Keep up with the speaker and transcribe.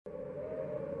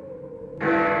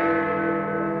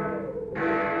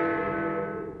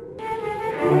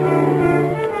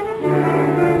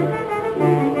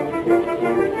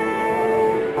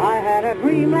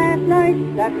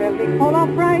that building full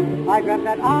of fright. I dreamt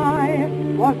that I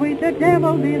was with the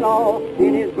devil below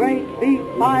in his great big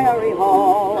fiery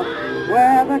hall,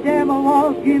 where the devil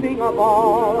was giving a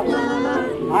ball.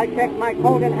 I checked my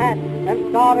coat and hat and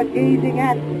started gazing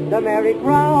at the merry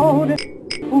crowd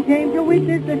who came to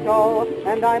witness the show,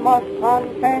 and I must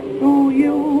confess to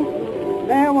you,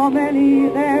 there were many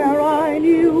there I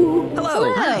knew.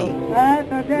 Hello. Hi. At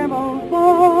the devil's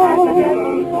ball. At the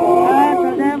devil's ball.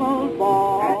 At the devil's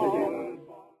ball.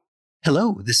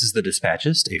 Hello, this is The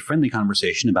Dispatchist, a friendly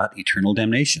conversation about eternal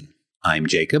damnation. I'm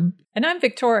Jacob. And I'm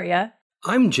Victoria.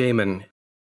 I'm Jamin.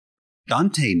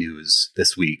 Dante news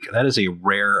this week. That is a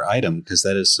rare item because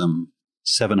that is some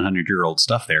 700-year-old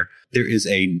stuff there. There is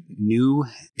a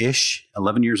new-ish,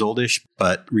 11 years old-ish,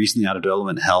 but recently out of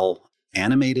development hell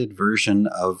animated version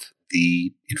of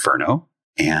the Inferno.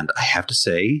 And I have to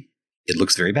say, it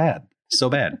looks very bad. So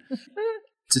bad.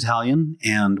 It's Italian,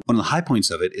 and one of the high points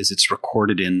of it is it's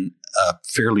recorded in a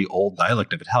fairly old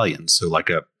dialect of Italian. So like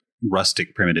a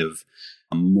rustic, primitive,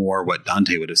 more what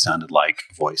Dante would have sounded like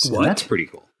voice. What? And that's pretty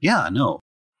cool. Yeah, no.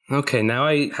 Okay, now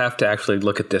I have to actually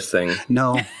look at this thing.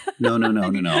 No.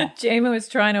 Jamin was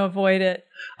trying to avoid it.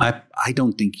 I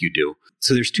don't think you do.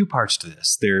 So there's two parts to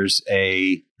this. There's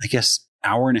a, I guess,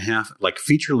 hour and a half, like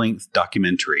feature-length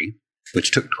documentary,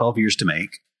 which took 12 years to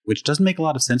make, which doesn't make a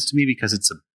lot of sense to me because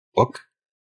it's a book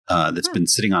that's been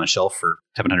sitting on a shelf for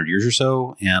 700 years or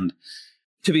so. And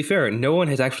to be fair, no one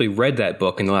has actually read that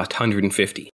book in the last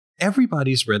 150.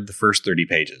 Everybody's read the first 30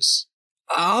 pages.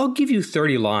 I'll give you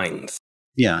 30 lines.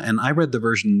 Yeah, and I read the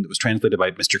version that was translated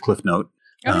by Mr. Cliff Note.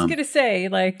 I was going to say,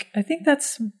 I think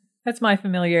that's my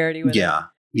familiarity with it. Yeah.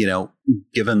 You know,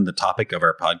 given the topic of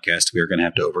our podcast, we are going to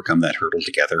have to overcome that hurdle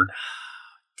together.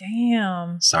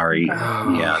 Damn. Sorry.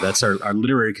 Oh. Yeah, that's our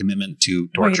literary commitment to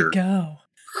torture. Way to go.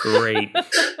 Great.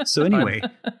 So anyway,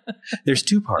 there's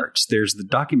two parts. There's the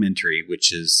documentary,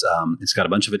 which is, it's got a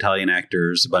bunch of Italian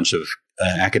actors, a bunch of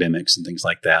academics and things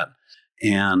like that.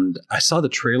 And I saw the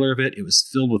trailer of it. It was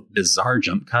filled with bizarre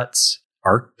jump cuts,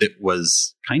 art that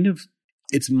was kind of,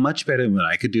 it's much better than what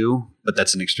I could do, but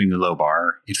that's an extremely low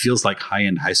bar. It feels like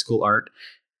high-end high school art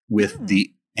with the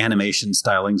animation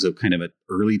stylings of kind of an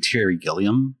early Terry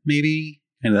Gilliam, maybe.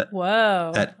 And that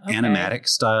animatic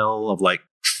style of like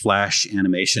flash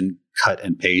animation, cut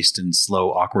and paste and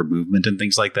slow, awkward movement and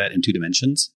things like that in 2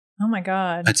 dimensions. Oh my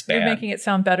God. That's bad. You're making it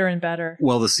sound better and better.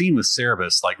 Well, the scene with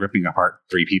Cerebus, like ripping apart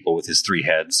 3 people with his 3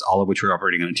 heads, all of which were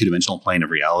operating on a 2-dimensional plane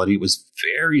of reality, was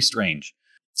very strange.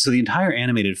 So the entire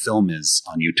animated film is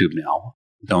on YouTube now.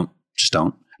 Don't.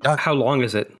 How long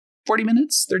is it? 40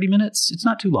 minutes, 30 minutes. It's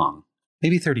not too long.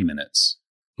 Maybe 30 minutes.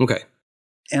 Okay.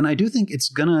 And I do think it's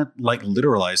going to like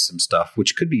literalize some stuff,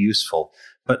 which could be useful.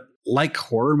 But like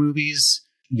horror movies,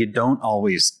 you don't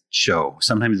always show.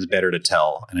 Sometimes it's better to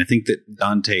tell. And I think that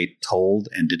Dante told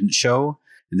and didn't show.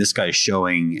 And this guy's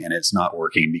showing and it's not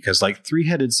working because like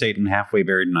 3-headed Satan halfway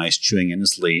buried in ice chewing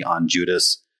endlessly on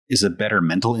Judas is a better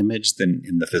mental image than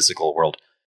in the physical world.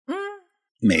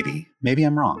 Maybe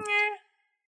I'm wrong.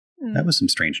 That was some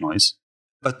strange noise.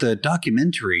 But the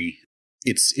documentary,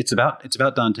 it's about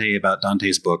Dante, about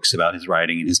Dante's books, about his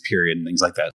writing and his period and things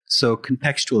like that. So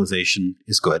contextualization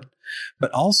is good.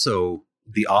 But also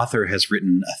the author has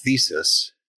written a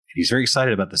thesis, and he's very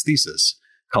excited about this thesis,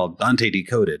 called Dante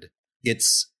Decoded.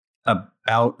 It's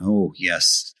about,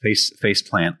 face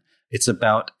plant. It's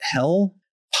about hell,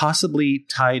 possibly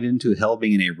tied into hell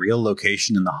being in a real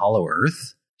location in the Hollow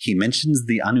Earth. He mentions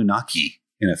the Anunnaki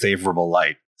in a favorable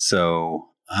light. So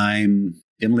I'm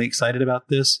dimly excited about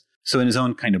this. So in his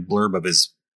own kind of blurb of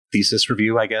his thesis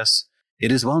review, I guess,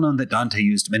 it is well known that Dante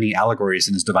used many allegories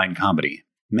in his Divine Comedy.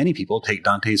 Many people take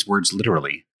Dante's words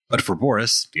literally. But for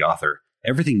Boris, the author,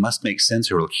 everything must make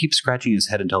sense or he'll keep scratching his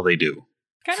head until they do.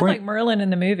 Kind of like Merlin in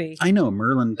the movie. I know,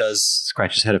 Merlin does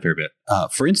scratch his head a fair bit.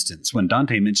 For instance, when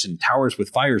Dante mentioned towers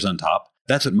with fires on top,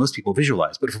 that's what most people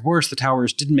visualize. But for Boris, the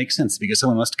towers didn't make sense because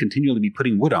someone must continually be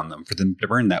putting wood on them for them to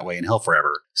burn that way in hell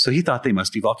forever. So he thought they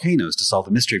must be volcanoes to solve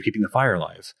the mystery of keeping the fire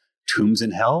alive. Tombs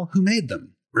in hell? Who made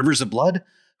them? Rivers of blood?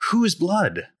 Who is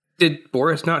blood? Did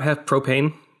Boris not have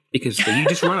propane? Because you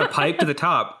just run a pipe to the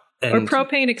top. Or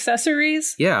propane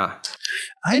accessories? Yeah.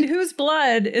 And whose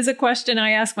blood is a question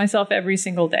I ask myself every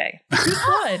single day. Whose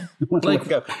blood?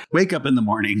 Wake up in the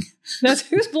morning. That's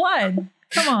whose blood?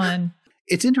 Come on.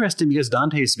 It's interesting because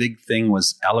Dante's big thing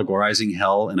was allegorizing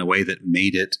hell in a way that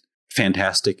made it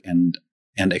fantastic and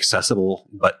accessible,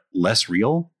 but less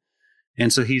real.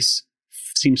 And so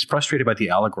seems frustrated by the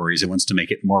allegories and wants to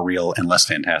make it more real and less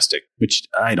fantastic, which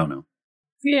I don't know.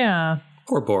 Yeah.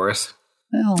 Poor Boris.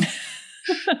 Well,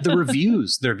 the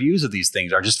reviews of these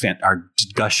things are just are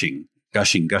gushing.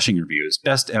 gushing reviews.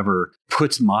 Best ever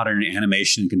puts modern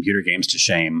animation and computer games to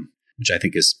shame, which I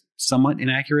think is somewhat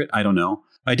inaccurate. I don't know.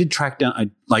 I did track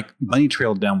down, bunny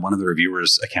trailed down one of the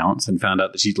reviewers' accounts and found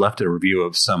out that she'd left a review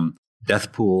of some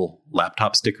Deathpool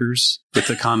laptop stickers with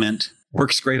the comment,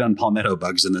 works great on palmetto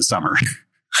bugs in the summer.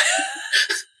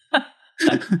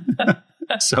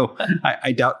 So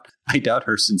I doubt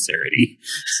her sincerity.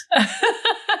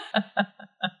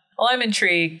 Well, I'm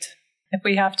intrigued. If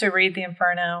we have to read the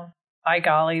Inferno, by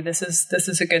golly, this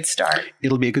is a good start.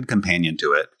 It'll be a good companion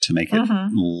to it to make it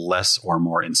less or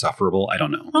more insufferable. I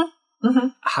don't know. Mm-hmm.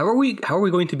 How are we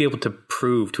going to be able to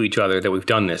prove to each other that we've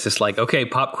done this? It's like, okay,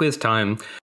 pop quiz time.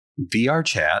 VR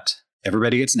chat.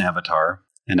 Everybody gets an avatar,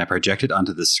 and I project it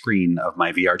onto the screen of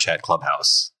my VR chat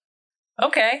clubhouse.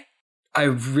 Okay. I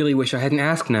really wish I hadn't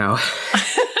asked now.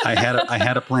 I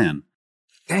had a plan.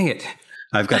 Dang it.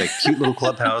 I've got a cute little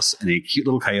clubhouse and a cute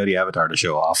little coyote avatar to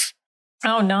show off.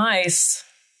 Oh, nice.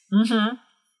 Mm-hmm.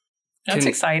 That's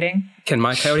exciting. Can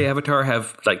my coyote avatar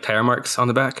have like tire marks on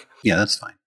the back? Yeah, that's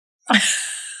fine.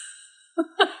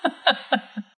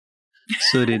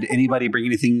 So did anybody bring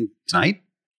anything tonight?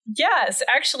 Yes,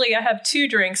 actually, I have 2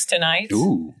 drinks tonight.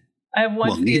 Ooh. I have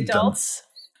one for the adults.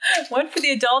 One for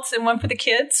the adults and one for the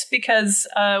kids, because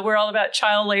we're all about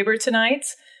child labor tonight.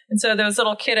 And so those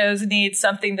little kiddos need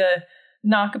something to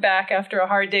knock back after a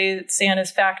hard day at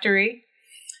Santa's factory.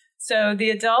 So the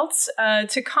adults,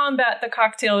 to combat the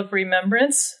cocktail of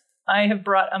remembrance, I have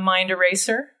brought a mind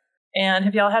eraser. And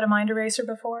have y'all had a mind eraser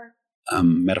before?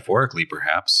 Metaphorically,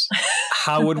 perhaps.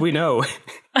 How would we know?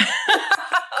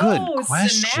 Good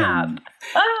question. Snap.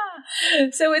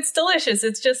 So it's delicious.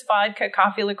 It's just vodka,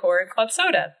 coffee liqueur, and club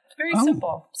soda. It's very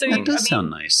simple. So that does sound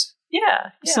nice.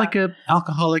 Yeah. It's like a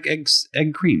alcoholic egg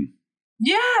cream.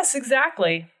 Yes,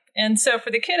 exactly. And so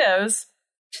for the kiddos,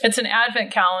 it's an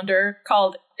advent calendar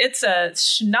called It's a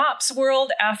Schnapps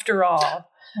World After All.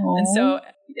 Aww. And so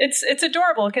it's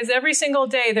adorable because every single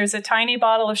day there's a tiny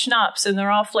bottle of schnapps and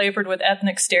they're all flavored with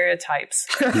ethnic stereotypes.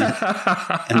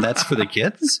 And that's for the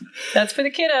kids? That's for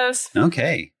the kiddos.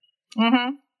 Okay.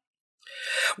 Mm-hmm.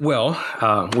 Well,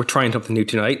 we're trying something new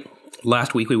tonight.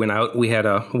 Last week we went out, we had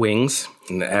wings.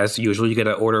 And as usual, you get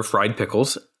to order fried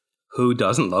pickles. Who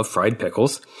doesn't love fried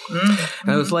pickles? Mm-hmm.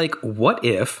 And I was like, what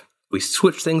if we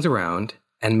switched things around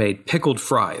and made pickled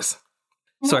fries?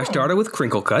 So I started with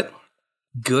crinkle cut.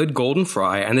 Good golden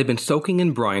fry, and they've been soaking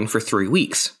in brine for 3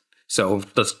 weeks. So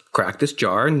let's crack this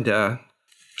jar, and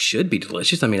should be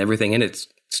delicious. I mean, everything in it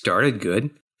started good.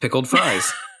 Pickled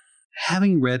fries.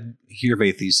 Having read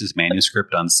Hervé Thies's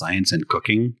manuscript on science and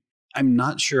cooking, I'm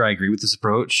not sure I agree with this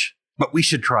approach, but we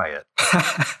should try it.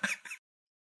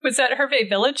 Was that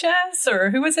Hervé Villechaize,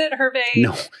 or who was it? Hervé?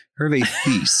 No, Hervé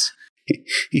Thies.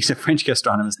 He's a French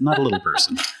gastronomist, not a little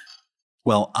person.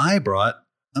 Well, I brought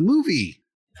a movie.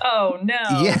 Oh,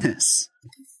 no. Yes.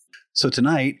 So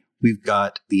tonight, we've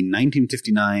got the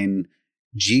 1959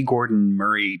 G. Gordon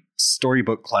Murray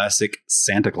storybook classic,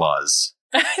 Santa Claus.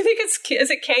 I think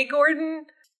is it K. Gordon?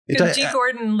 G.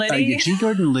 Gordon Liddy? G.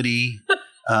 Gordon Liddy.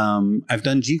 I've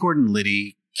done G. Gordon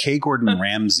Liddy, K. Gordon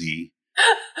Ramsay.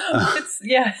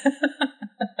 Yeah.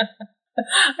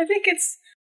 I think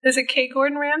is it K.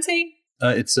 Gordon Ramsay?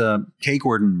 It's K.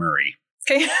 Gordon Murray.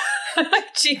 Okay.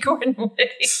 G. Gordon Liddy.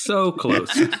 So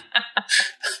close.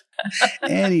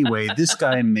 Anyway, this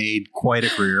guy made quite a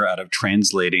career out of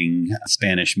translating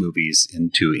Spanish movies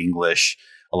into English,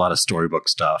 a lot of storybook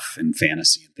stuff and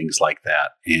fantasy and things like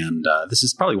that. And this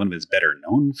is probably one of his better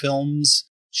known films.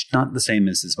 It's not the same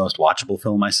as his most watchable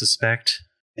film, I suspect.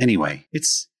 Anyway,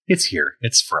 it's here.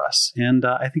 It's for us. And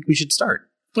I think we should start.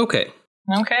 Okay.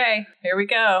 Okay, here we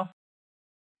go.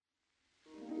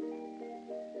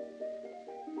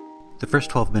 The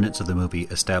first 12 minutes of the movie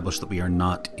establish that we are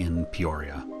not in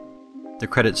Peoria. The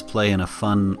credits play in a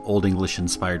fun, Old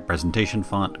English-inspired presentation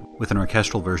font with an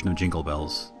orchestral version of Jingle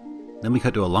Bells. Then we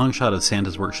cut to a long shot of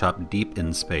Santa's workshop deep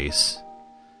in space.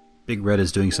 Big Red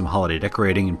is doing some holiday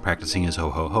decorating and practicing his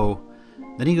ho-ho-ho.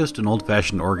 Then he goes to an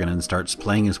old-fashioned organ and starts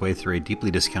playing his way through a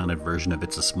deeply discounted version of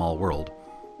It's a Small World.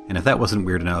 And if that wasn't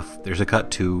weird enough, there's a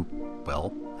cut to,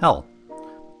 well, hell.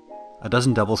 A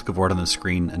dozen devils cavort on the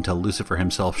screen until Lucifer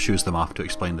himself shoos them off to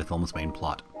explain the film's main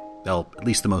plot. Well, at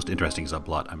least the most interesting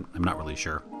subplot, I'm not really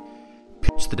sure.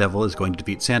 Pitch the Devil is going to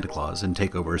defeat Santa Claus and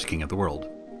take over as king of the world.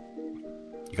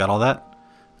 You got all that?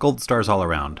 Gold stars all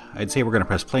around. I'd say we're going to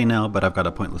press play now, but I've got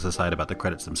a pointless aside about the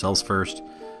credits themselves first.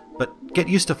 But get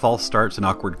used to false starts and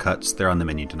awkward cuts, they're on the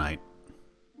menu tonight.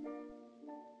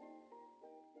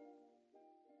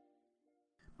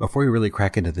 Before we really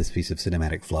crack into this piece of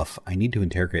cinematic fluff, I need to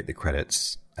interrogate the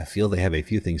credits. I feel they have a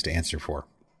few things to answer for.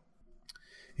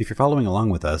 If you're following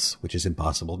along with us, which is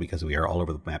impossible because we are all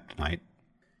over the map tonight,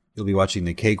 you'll be watching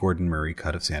the K. Gordon Murray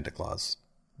cut of Santa Claus.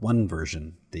 One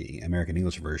version, the American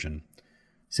English version,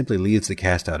 simply leaves the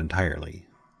cast out entirely.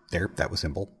 There, that was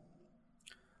simple.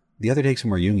 The other takes a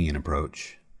more Jungian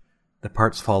approach. The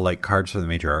parts fall like cards from the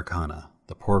major arcana.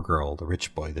 The poor girl, the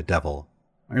rich boy, the devil.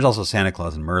 There's also Santa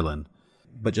Claus and Merlin,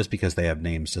 but just because they have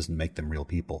names doesn't make them real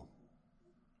people.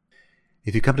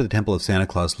 If you come to the Temple of Santa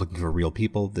Claus looking for real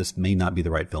people, this may not be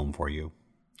the right film for you.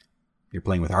 You're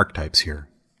playing with archetypes here.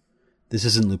 This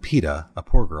isn't Lupita, a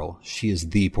poor girl. She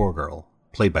is the poor girl,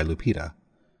 played by Lupita,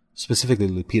 specifically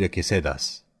Lupita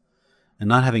Quesedas. And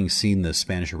not having seen the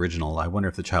Spanish original, I wonder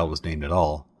if the child was named at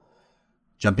all.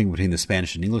 Jumping between the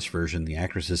Spanish and English version, the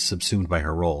actress is subsumed by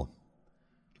her role.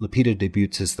 Lupita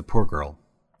debuts as the poor girl.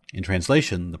 In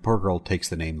translation, the poor girl takes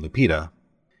the name Lupita,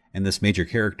 and this major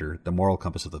character, the moral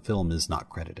compass of the film, is not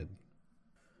credited.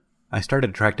 I started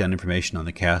to track down information on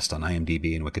the cast on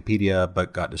IMDb and Wikipedia,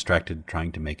 but got distracted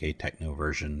trying to make a techno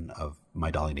version of My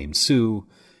Dolly Named Sue,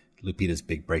 Lupita's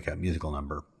big breakout musical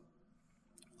number.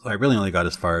 So I really only got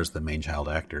as far as the main child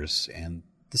actors, and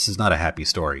this is not a happy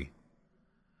story.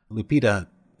 Lupita,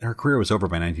 her career was over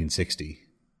by 1960.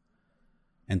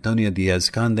 Antonio Diaz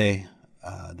Conde,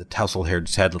 the tousle-haired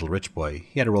sad little rich boy,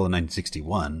 he had a role in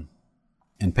 1961.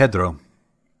 And Pedro,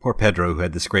 poor Pedro, who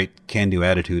had this great can-do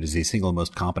attitude as the single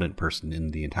most competent person in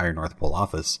the entire North Pole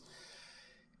office.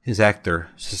 His actor,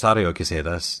 Cesario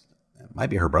Quesedas,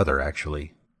 might be her brother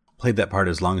actually, played that part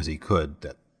as long as he could,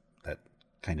 that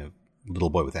kind of little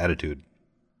boy with attitude.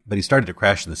 But he started to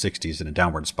crash in the 60s in a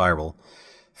downward spiral,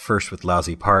 first with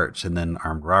lousy parts, and then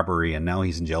armed robbery, and now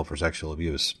he's in jail for sexual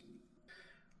abuse.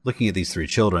 Looking at these three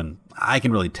children, I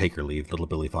can really take or leave little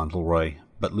Billy Fauntleroy,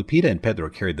 but Lupita and Pedro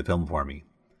carried the film for me.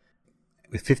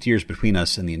 With 50 years between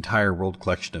us and the entire world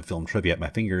collection of film trivia at my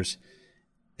fingers,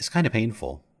 it's kind of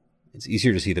painful. It's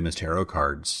easier to see them as tarot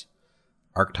cards,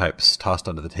 archetypes tossed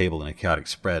onto the table in a chaotic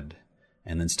spread,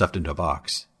 and then stuffed into a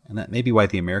box, and that may be why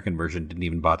the American version didn't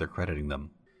even bother crediting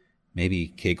them. Maybe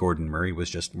K. Gordon Murray was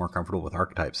just more comfortable with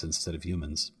archetypes instead of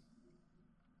humans.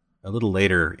 A little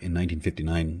later, in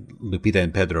 1959, Lupita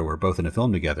and Pedro were both in a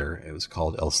film together. It was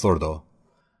called El Sordo.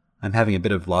 I'm having a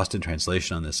bit of lost in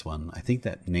translation on this one. I think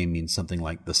that name means something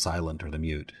like the silent or the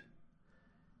mute.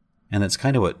 And that's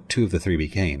kind of what two of the three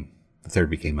became. The third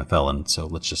became a felon, so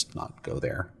let's just not go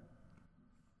there.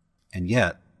 And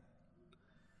yet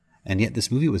this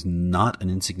movie was not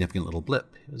an insignificant little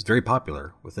blip. It was very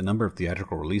popular, with a number of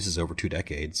theatrical releases over 2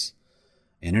 decades,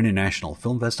 an International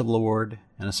Film Festival Award,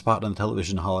 and a spot on the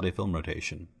television holiday film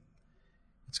rotation.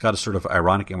 It's got a sort of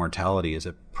ironic immortality as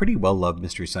a pretty well-loved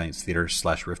Mystery Science Theater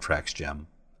 / Riff Tracks gem.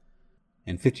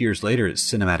 And 50 years later, it's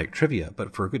cinematic trivia,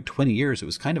 but for a good 20 years, it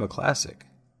was kind of a classic.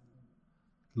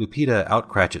 Lupita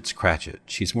out-Cratchits Cratchit.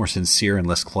 She's more sincere and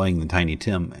less cloying than Tiny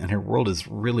Tim, and her world is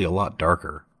really a lot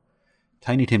darker.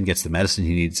 Tiny Tim gets the medicine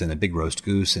he needs and a big roast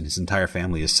goose, and his entire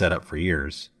family is set up for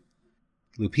years.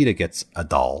 Lupita gets a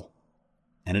doll.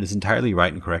 And it is entirely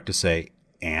right and correct to say,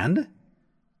 and?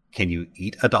 Can you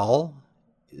eat a doll?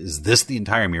 Is this the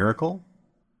entire miracle?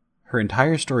 Her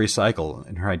entire story cycle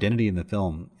and her identity in the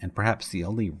film, and perhaps the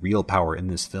only real power in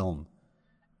this film.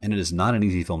 And it is not an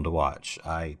easy film to watch.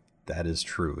 That is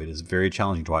true. It is very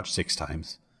challenging to watch 6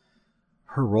 times.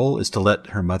 Her role is to let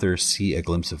her mother see a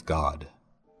glimpse of God.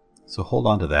 So hold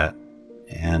on to that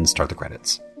and start the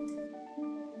credits.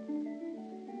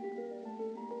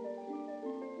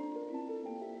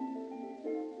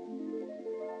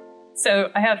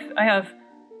 So I have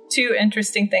 2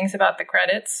 interesting things about the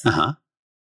credits. Uh-huh.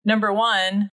 Number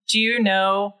 1, do you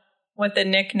know what the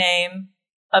nickname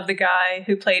of the guy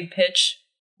who played Pitch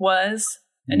was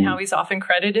and how he's often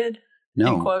credited?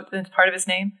 No. In quote, that's part of his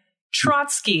name.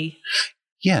 Trotsky.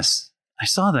 Yes, I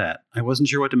saw that. I wasn't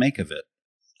sure what to make of it.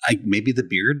 Maybe the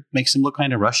beard makes him look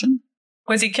kind of Russian?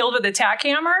 Was he killed with a tack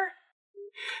hammer?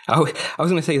 Oh, I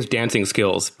was going to say his dancing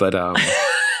skills, but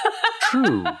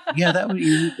True. Yeah, that would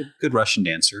be a good Russian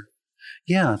dancer.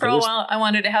 Yeah. For a while, I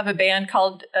wanted to have a band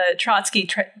called Trotsky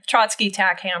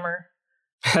Tack Hammer.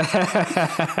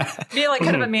 Be like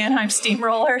kind of a Mannheim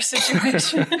Steamroller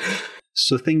situation.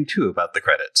 So thing 2 about the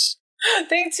credits.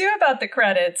 Thing 2 about the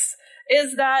credits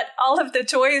is that all of the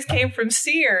toys came from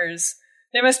Sears.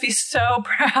 They must be so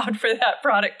proud for that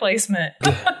product placement.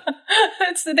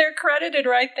 They're credited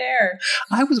right there.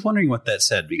 I was wondering what that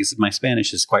said because my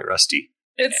Spanish is quite rusty.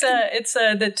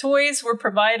 The toys were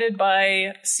provided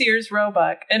by Sears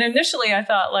Roebuck. And initially I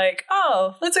thought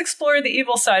let's explore the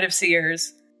evil side of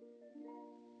Sears.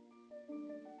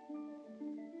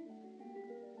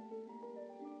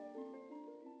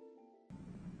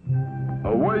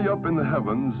 A Way up in the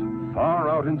heavens, far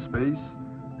out in space,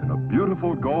 in a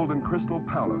beautiful golden crystal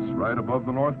palace right above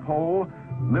the North Pole,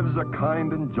 lives a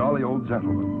kind and jolly old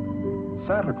gentleman,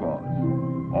 Santa Claus,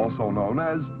 also known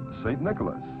as St.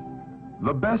 Nicholas,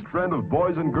 the best friend of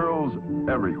boys and girls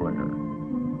everywhere.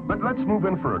 But let's move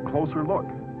in for a closer look.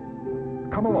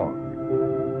 Come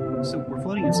along. So we're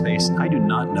floating in space. I do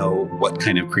not know what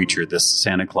kind of creature this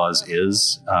Santa Claus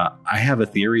is. I have a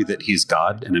theory that he's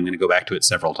God, and I'm going to go back to it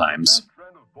several times.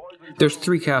 There's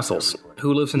 3 castles.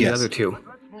 Who lives in the other 2?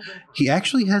 He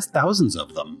actually has thousands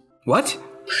of them. What?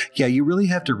 Yeah, you really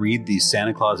have to read these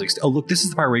Santa Claus... oh, look, this is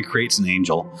the part where he creates an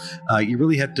angel. You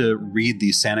really have to read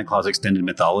the Santa Claus extended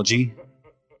mythology.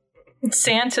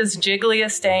 Santa's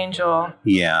jiggliest angel.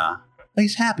 Yeah.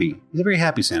 He's happy. He's a very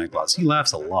happy Santa Claus. He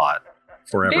laughs a lot.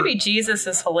 Forever. Baby Jesus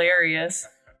is hilarious.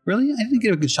 Really? I didn't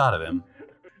get a good shot of him.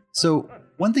 So,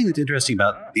 one thing that's interesting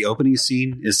about the opening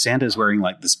scene is Santa is wearing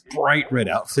like this bright red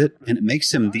outfit, and it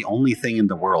makes him the only thing in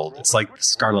the world. It's like the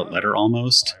Scarlet Letter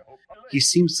almost. He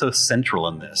seems so central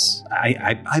in this.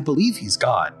 I believe he's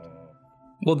God.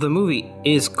 Well, the movie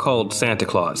is called Santa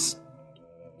Claus.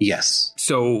 Yes.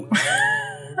 So,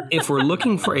 if we're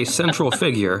looking for a central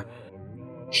figure...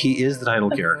 He is the title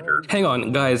character. Hang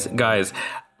on, guys.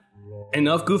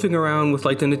 Enough goofing around with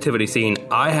like the nativity scene.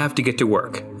 I have to get to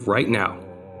work right now.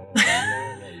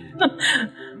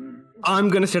 I'm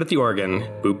going to sit at the organ.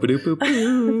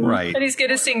 Boop-a-doop-boop. Right. And he's going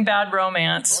to sing Bad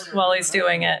Romance while he's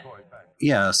doing it.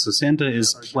 Yeah, so Santa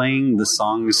is playing the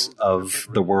songs of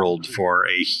the world for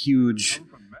a huge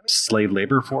slave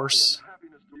labor force.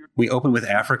 We open with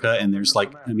Africa, and there's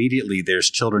like immediately there's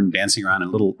children dancing around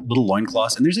in little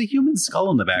loincloths, and there's a human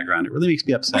skull in the background. It really makes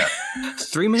me upset.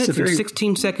 3 minutes and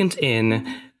 16 seconds in,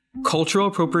 cultural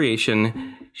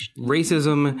appropriation,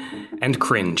 racism, and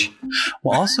cringe.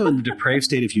 Well, also in the depraved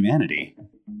state of humanity.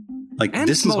 Like and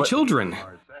this small is children.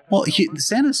 Well,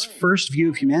 Santa's first view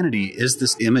of humanity is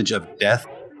this image of death.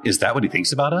 Is that what he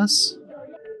thinks about us?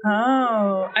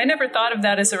 Oh, I never thought of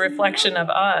that as a reflection of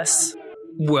us.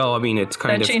 Well, I mean, it's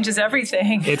kind of... That changes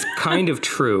everything. It's kind of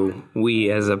true.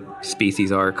 We, as a species,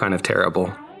 are kind of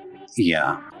terrible.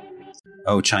 Yeah.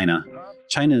 Oh, China.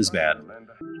 China is bad.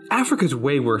 Africa's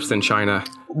way worse than China.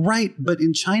 Right, but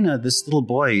in China, this little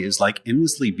boy is like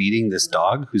endlessly beating this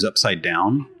dog who's upside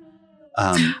down.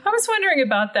 I was wondering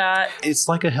about that. It's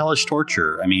like a hellish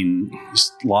torture. I mean,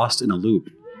 just lost in a loop.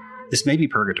 This may be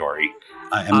purgatory.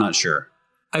 I'm not sure.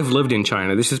 I've lived in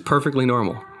China. This is perfectly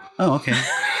normal. Oh, okay.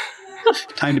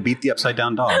 Time to beat the upside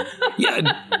down dog.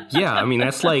 Yeah. I mean,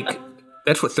 that's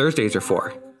what Thursdays are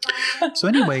for. So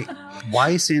anyway,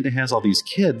 why Santa has all these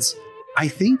kids, I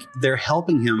think they're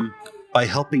helping him by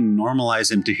helping normalize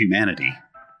him to humanity.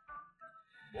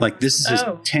 Like, this is his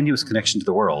tenuous connection to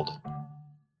the world.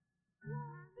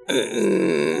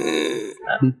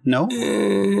 No?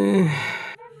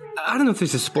 I don't know if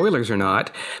this is spoilers or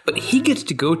not, but he gets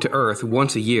to go to Earth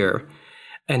once a year,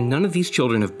 and none of these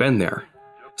children have been there.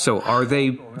 So are they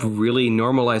really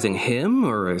normalizing him,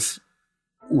 or is...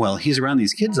 Well, he's around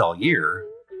these kids all year,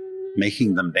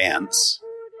 making them dance.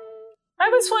 I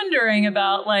was wondering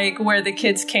about, like, where the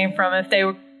kids came from, if they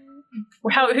were...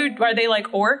 Who are they, like,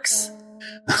 orcs?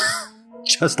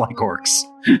 Just like orcs.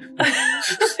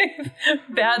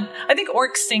 Bad. I think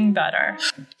orcs sing better.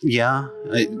 Yeah.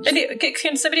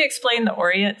 Can somebody explain the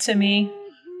Orient to me?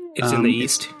 It's in the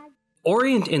East.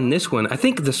 Orient in this one, I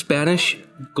think the Spanish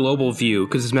global view,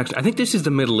 because it's Mexican, I think this is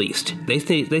the Middle East. They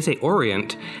say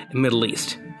Orient, Middle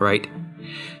East, right?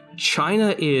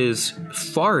 China is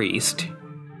Far East.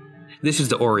 This is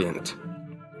the Orient.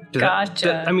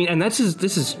 Gotcha. I mean, and this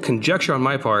is conjecture on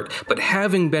my part, but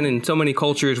having been in so many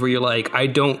cultures where you're like, I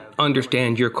don't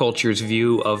understand your culture's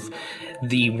view of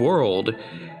the world,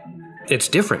 it's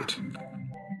different.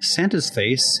 Santa's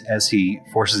face, as he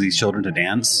forces these children to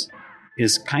dance,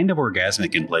 is kind of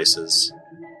orgasmic in places.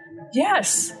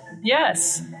 Yes.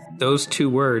 Those 2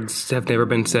 words have never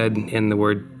been said in the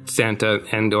word Santa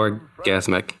and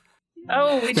orgasmic.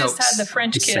 Oh, we just had the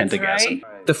French kids, Santa-gasm. right?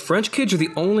 The French kids are the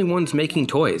only ones making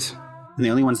toys. And the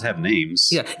only ones that have names.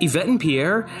 Yeah, Yvette and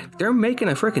Pierre, they're making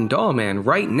a frickin' doll, man.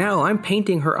 Right now, I'm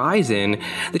painting her eyes in.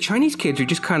 The Chinese kids are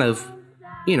just kind of,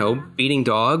 beating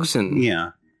dogs and...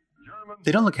 Yeah.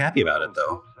 They don't look happy about it,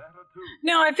 though.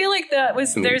 No, I feel like that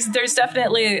was there's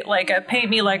definitely like a paint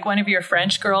me like one of your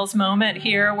French girls moment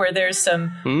here where there's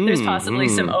possibly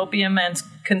some opium and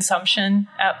consumption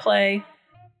at play.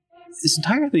 This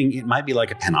entire thing, it might be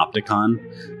like a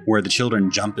panopticon where the children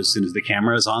jump as soon as the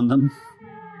camera is on them.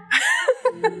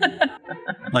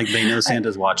 Like they know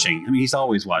Santa's watching. I mean, he's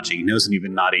always watching. He knows when you've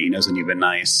been naughty. He knows when you've been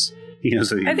nice.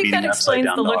 So I think that explains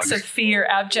the looks of fear,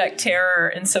 abject terror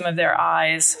in some of their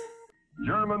eyes.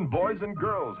 German boys and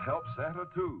girls help Santa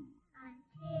too.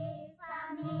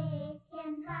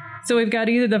 So we've got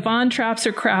either the Von Trapps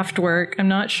or Kraftwerk. I'm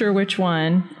not sure which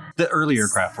one. The earlier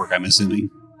Kraftwerk, I'm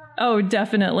assuming. Oh,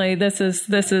 definitely. This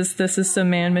is some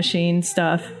Man Machine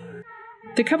stuff.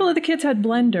 A couple of the kids had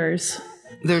blenders.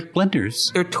 They're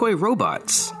blenders. They're toy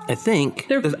robots, I think.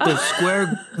 They're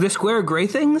the square gray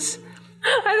things.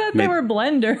 I thought they were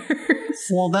blenders.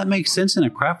 Well, that makes sense in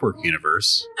a Kraftwerk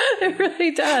universe. It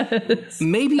really does.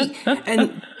 Maybe,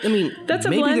 and I mean, that's a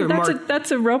maybe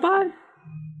that's a robot.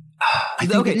 I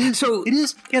think it is. So it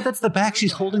is. Yeah, that's the back.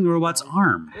 She's holding the robot's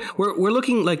arm. We're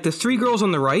looking like the three girls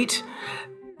on the right.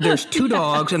 There's two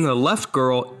dogs, and the left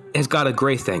girl has got a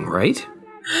gray thing, right?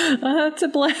 It's a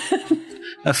blend.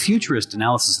 A futurist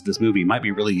analysis of this movie might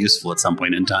be really useful at some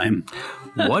point in time.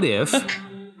 What if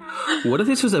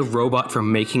this was a robot for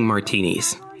making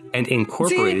martinis and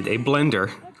incorporated a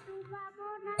blender?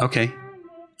 Okay.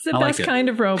 It's the best kind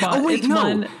of robot. Oh, wait, it's no.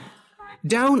 one.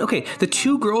 Down, okay, the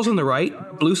two girls on the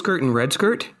right, blue skirt and red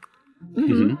skirt,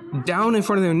 down in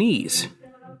front of their knees.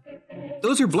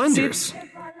 Those are blenders.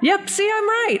 Yep, see, I'm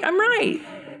right.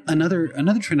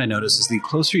 Another trend I notice is the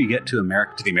closer you get to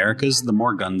the Americas, the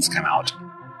more guns come out.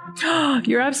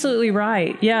 You're absolutely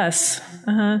right. Yes.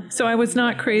 So I was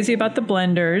not crazy about the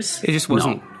blenders. It just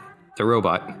wasn't the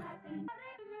robot.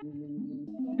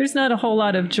 There's not a whole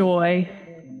lot of joy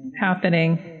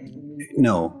happening.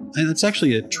 No, and that's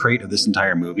actually a trait of this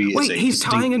entire movie. Wait, he's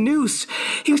tying a noose.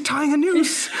 He's tying a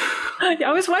noose.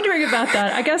 I was wondering about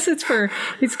that. I guess it's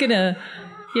he's gonna,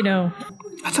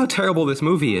 That's how terrible this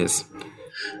movie is.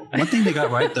 One thing they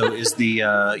got right, though, is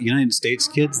the United States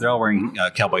kids, they're all wearing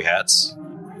cowboy hats.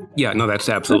 Yeah, no, that's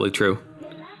absolutely true.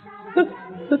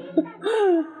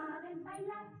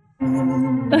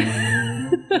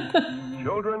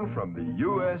 Children from the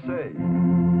USA.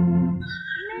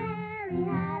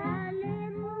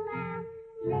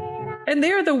 And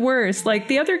they're the worst. Like,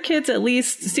 the other kids at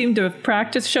least seem to have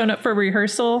practiced, shown up for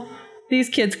rehearsal. These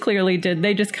kids clearly did.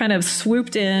 They just kind of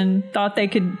swooped in, thought they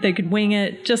could wing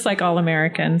it, just like all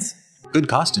Americans. Good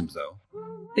costumes, though.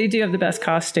 They do have the best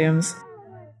costumes.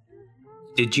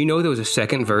 Did you know there was a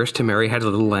second verse to Mary Had a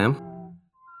Little Lamb?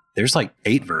 There's like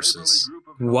 8 verses.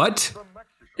 What?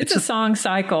 It's a song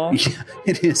cycle. Yeah,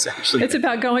 it is actually. It's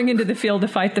about going into the field to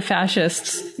fight the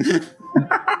fascists.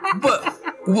 But...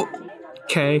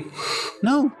 Okay.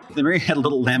 No, the Mary Had a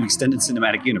Little Lamb extended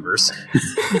cinematic universe.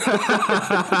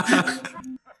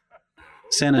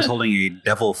 Santa's holding a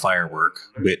devil firework,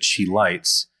 which he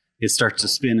lights. It starts to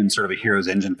spin in sort of a hero's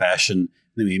engine fashion.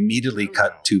 Then we immediately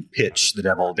cut to Pitch, the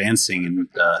devil, dancing in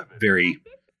a very,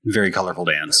 very colorful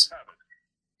dance.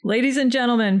 Ladies and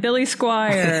gentlemen, Billy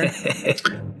Squire.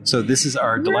 So this is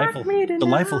our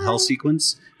delightful hell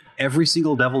sequence. Every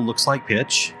single devil looks like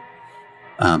Pitch.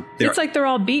 It's like they're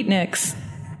all beatniks.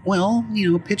 Well,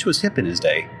 Pitch was hip in his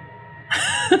day.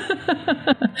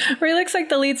 Or he looks like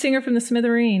the lead singer from the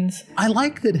Smithereens. I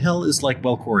like that hell is like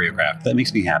well choreographed. That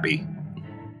makes me happy.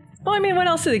 Well, I mean, what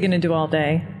else are they going to do all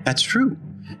day? That's true.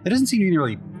 It doesn't seem to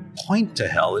really point to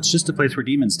hell. It's just a place where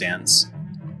demons dance.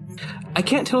 I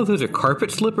can't tell if those are carpet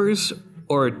slippers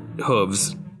or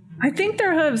hooves. I think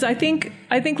they're hooves. I think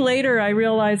later I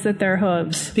realized that they're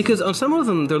hooves. Because on some of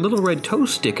them, their little red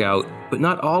toes stick out, but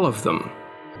not all of them.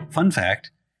 Fun fact,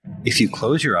 if you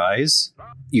close your eyes,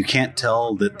 you can't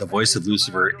tell that the voice of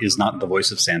Lucifer is not the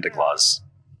voice of Santa Claus.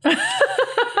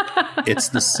 It's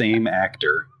the same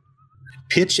actor.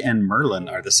 Pitch and Merlin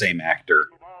are the same actor.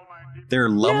 There are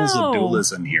levels of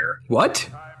dualism here. What?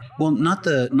 Well, not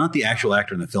the actual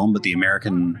actor in the film, but the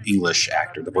American English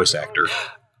actor, the voice actor.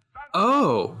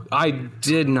 Oh, I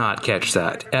did not catch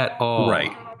that at all.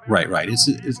 Right. It's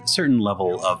a certain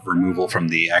level of removal from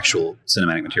the actual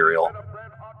cinematic material.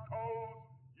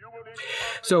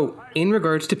 So, in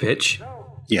regards to Pitch,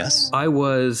 yes, I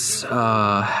was,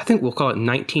 I think we'll call it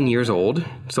 19 years old,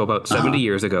 so about 70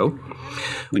 years ago.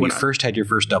 When you first had your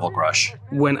first devil crush.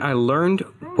 When I learned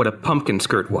what a pumpkin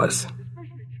skirt was.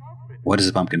 What is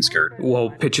a pumpkin skirt? Well,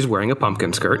 Pitch is wearing a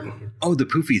pumpkin skirt. Oh, the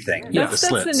poofy thing. Yeah, that's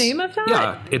the name of that?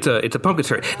 Yeah, it's a pumpkin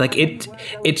skirt. Like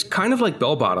it's kind of like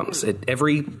bell bottoms.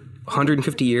 Every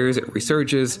 150 years it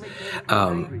resurges.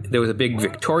 There was a big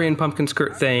Victorian pumpkin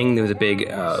skirt thing. There was a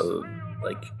big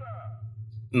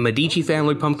Medici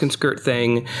family pumpkin skirt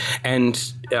thing, and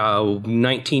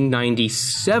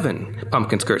 1997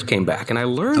 pumpkin skirts came back. And I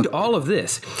learned all of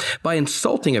this by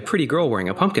insulting a pretty girl wearing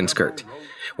a pumpkin skirt.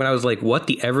 When I was like, what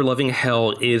the ever-loving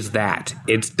hell is that?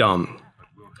 It's dumb.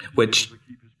 Which,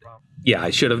 yeah, I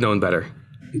should have known better.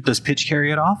 Does Pitch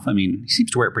carry it off? I mean, he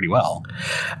seems to wear it pretty well.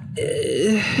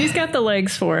 He's got the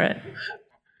legs for it.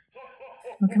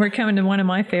 Okay, we're coming to one of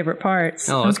my favorite parts.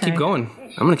 Oh, let's keep going.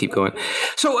 I'm going to keep going.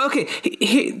 So,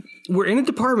 okay, we're in a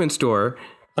department store.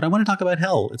 But I want to talk about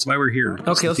hell. It's why we're here.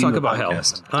 Okay, let's talk about hell.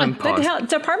 But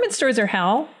department stores are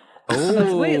hell.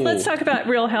 Oh. Wait, let's talk about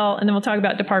real hell, and then we'll talk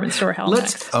about department store hell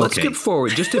next. Let's skip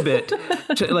forward just a bit.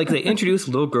 They introduce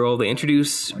a little girl. They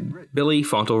introduce Billy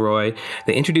Fauntleroy.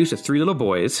 They introduce the 3 little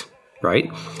boys,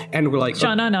 right? And we're like...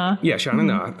 Sha-na-na. Yeah,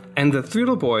 Sha-na-na. And the 3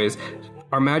 little boys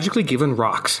are magically given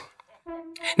rocks.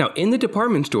 Now, in the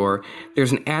department store,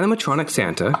 there's an animatronic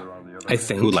Santa, I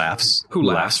think. Who laughs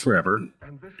forever.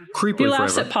 Creepily He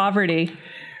laughs forever. at poverty.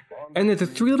 And then the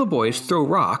 3 little boys throw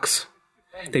rocks.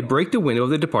 They break the window of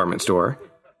the department store.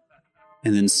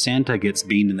 And then Santa gets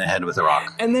beamed in the head with a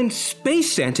rock. And then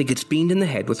Space Santa gets beamed in the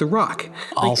head with a rock.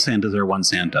 All Santas are one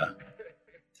Santa.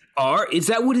 Is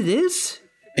that what it is?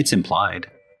 It's implied.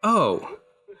 Oh.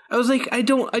 I was like, I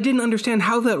didn't understand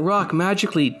how that rock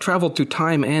magically traveled through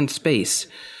time and space.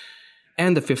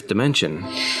 And the 5th dimension.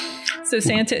 So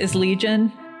Santa is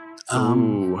Legion.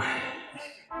 Ooh.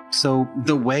 So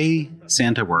the way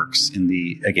Santa works in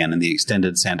the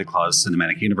extended Santa Claus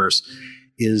cinematic universe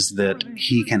is that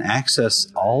he can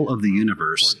access all of the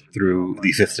universe through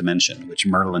the 5th dimension, which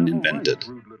Merlin invented.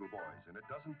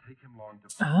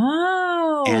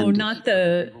 Oh, And- not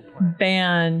the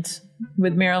band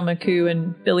with Meryl McCoo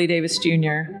and Billy Davis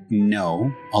Jr.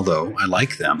 No, although I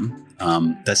like them.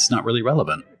 That's not really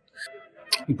relevant.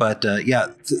 But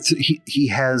he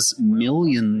has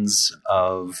millions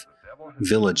of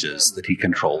villages that he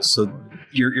controls. So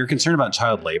you're concerned about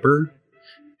child labor.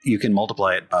 You can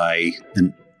multiply it by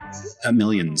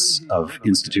millions of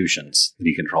institutions that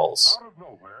he controls.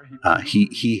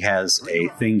 He has a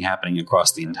thing happening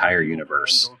across the entire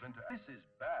universe.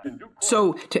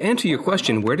 So, to answer your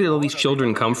question, where did all these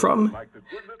children come from?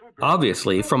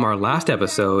 Obviously, from our last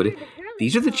episode,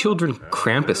 these are the children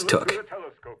Krampus took.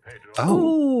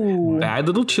 Oh, Bad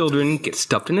little children get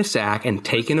stuffed in a sack and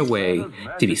taken away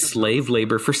to be slave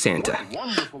labor for Santa.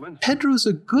 Pedro's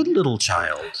a good little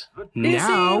child. He's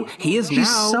so good.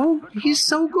 He's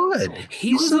so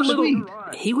sweet.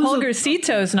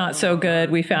 Holgercito's not so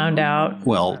good, we found out.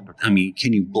 Well, I mean,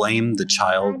 can you blame the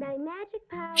child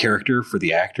character for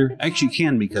the actor? Actually, you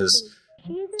can, because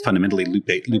fundamentally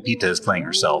Lupita is playing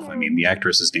herself. I mean, the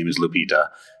actress's name is Lupita.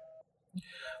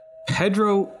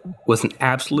 Pedro was an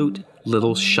absolute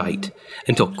little shite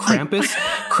until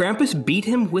Krampus beat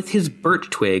him with his birch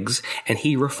twigs and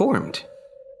he reformed.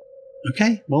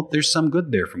 Okay, well, there's some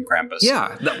good there from Krampus.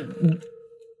 Yeah.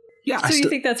 So you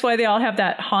think that's why they all have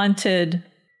that haunted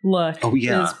look? Oh,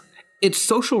 yeah. It's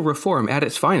social reform at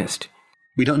its finest.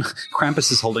 We don't.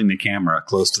 Krampus is holding the camera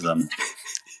close to them.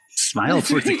 Smile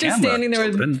towards the He's camera. just standing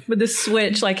there with the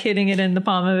switch, like hitting it in the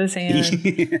palm of his hand.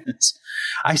 Yes.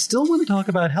 I still want to talk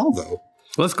about hell, though.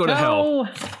 Let's go to hell.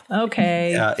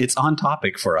 Okay. It's on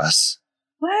topic for us.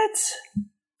 What?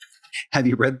 Have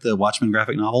you read the Watchmen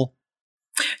graphic novel?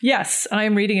 Yes, I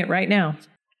am reading it right now.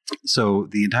 So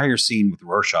the entire scene with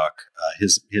Rorschach,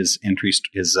 his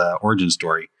origin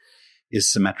story,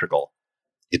 is symmetrical.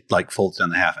 It like folds down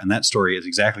the half, and that story is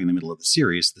exactly in the middle of the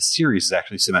series. The series is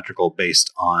actually symmetrical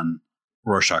based on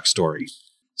Rorschach's story.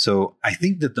 So I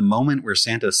think that the moment where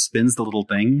Santa spins the little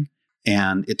thing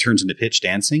and it turns into Pitch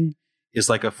dancing is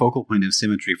like a focal point of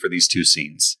symmetry for these two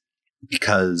scenes,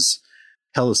 because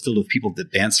hell is filled with people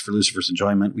that dance for Lucifer's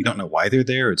enjoyment. We don't know why they're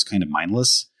there. It's kind of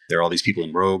mindless. There are all these people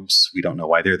in robes. We don't know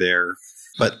why they're there,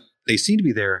 but they seem to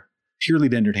be there purely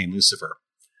to entertain Lucifer.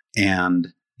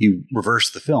 And you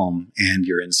reverse the film and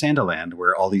you're in Santaland,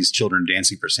 where all these children are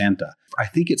dancing for Santa. I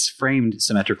think it's framed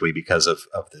symmetrically because of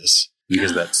this,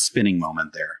 because of that spinning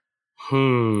moment there.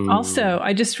 Also,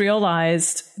 I just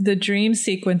realized the dream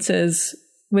sequences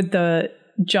with the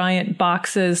giant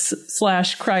boxes /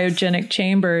 cryogenic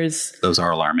chambers. Those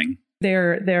are alarming.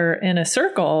 They're in a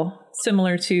circle,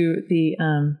 similar to the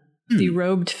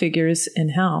robed figures in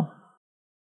hell.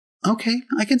 Okay,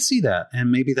 I can see that.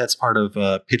 And maybe that's part of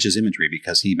Pitch's imagery,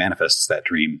 because he manifests that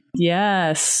dream.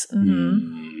 Yes.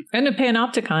 Mm-hmm. And a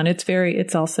panopticon,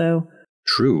 it's also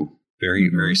true. Very,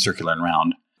 very circular and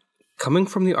round. Coming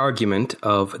from the argument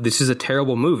of this is a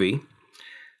terrible movie,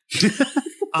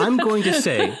 I'm going to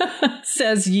say...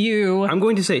 Says you. I'm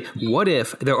going to say, what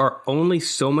if there are only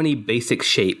so many basic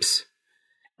shapes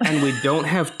and we don't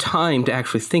have time to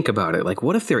actually think about it? Like,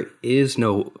 what if there is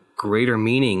no greater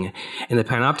meaning in the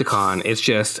panopticon? It's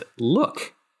just,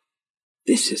 look,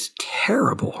 this is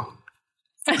terrible.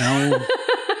 No.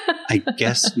 I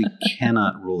guess we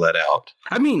cannot rule that out.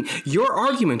 I mean, your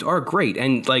arguments are great.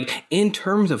 And like in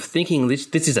terms of thinking this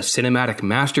is a cinematic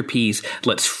masterpiece,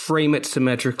 let's frame it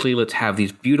symmetrically. Let's have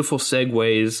these beautiful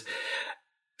segues.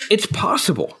 It's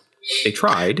possible. They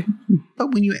tried.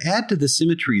 But when you add to the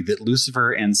symmetry that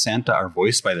Lucifer and Santa are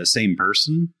voiced by the same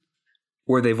person.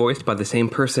 Were they voiced by the same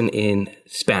person in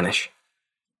Spanish?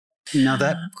 Now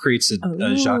that creates a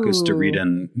Jacques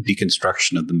Derridan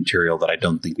deconstruction of the material that I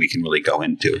don't think we can really go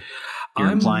into.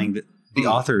 You're implying that the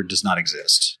author does not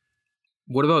exist.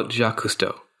 What about Jacques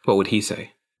Cousteau? What would he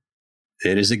say?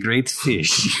 It is a great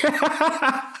fish.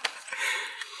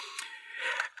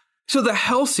 So the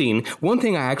hell scene, one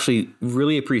thing I actually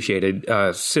really appreciated,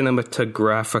 that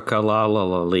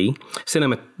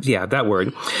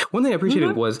word. One thing I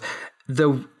appreciated was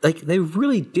they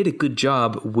really did a good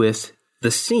job with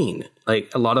the scene. Like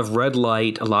a lot of red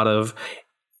light, a lot of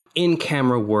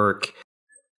in-camera work.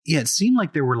 Yeah, it seemed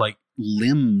like there were like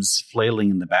limbs flailing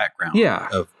in the background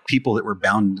of people that were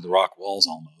bound to the rock walls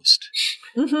almost.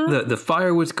 Mm-hmm. The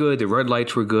fire was good, the red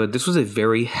lights were good. This was a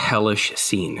very hellish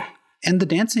scene. And the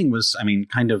dancing was, I mean,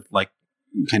 kind of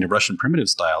Russian primitive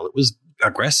style. It was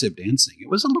aggressive dancing. It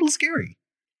was a little scary.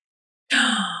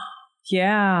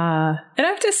 Yeah. And I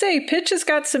have to say, Pitch has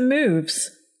got some moves.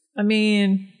 I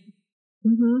mean,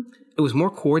 it was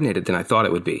more coordinated than I thought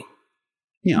it would be.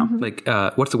 Yeah. Like,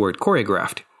 what's the word?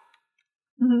 Choreographed.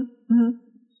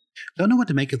 Don't know what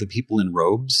to make of the people in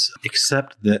robes,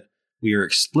 except that we are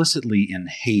explicitly in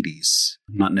Hades,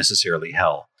 not necessarily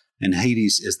hell. And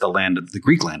Hades is the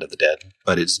Greek land of the dead,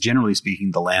 but it's generally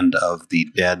speaking the land of the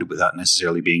dead without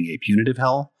necessarily being a punitive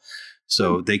hell.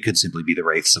 So they could simply be the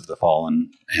wraiths of the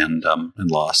fallen and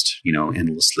lost,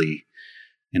 endlessly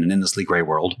in an endlessly gray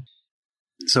world.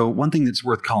 So one thing that's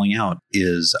worth calling out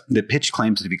is that Pitch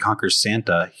claims that if he conquers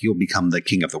Santa, he'll become the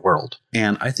king of the world.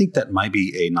 And I think that might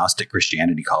be a Gnostic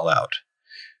Christianity call out,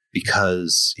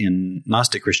 because in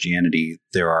Gnostic Christianity,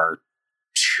 there are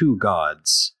two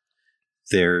gods.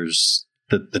 There's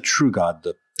the true God,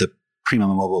 the prima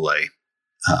mobile,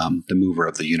 the mover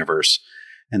of the universe,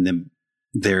 and then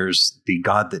there's the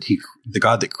God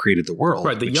that created the world,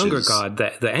 right? The younger God,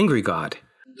 the angry God,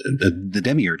 the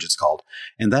demiurge, it's called,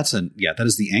 and that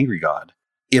is the angry God.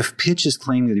 If Pitch is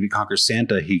claiming that if he conquers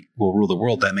Santa, he will rule the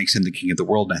world, that makes him the king of the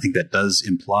world, and I think that does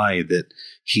imply that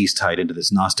he's tied into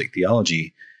this Gnostic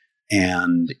theology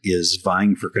and is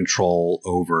vying for control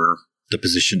over the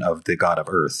position of the God of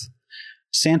Earth.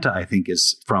 Santa, I think,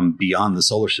 is from beyond the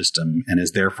solar system and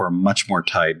is therefore much more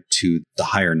tied to the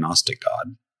higher Gnostic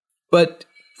God. But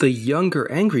the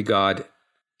younger angry God,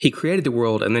 he created the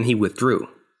world and then he withdrew.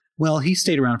 Well, he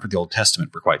stayed around for the Old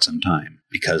Testament for quite some time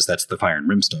because that's the fire and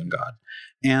brimstone God.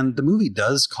 And the movie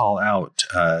does call out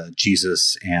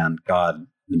Jesus and God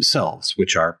themselves,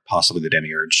 which are possibly the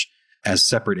demiurge, as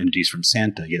separate entities from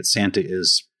Santa, yet Santa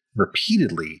is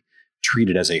repeatedly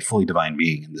treated as a fully divine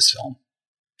being in this film.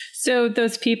 So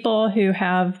those people who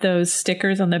have those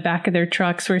stickers on the back of their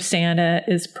trucks where Santa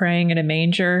is praying in a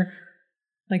manger,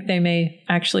 like they may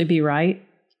actually be right?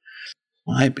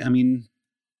 I mean,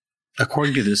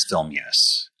 according to this film,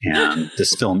 yes. And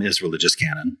this film is religious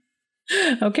canon.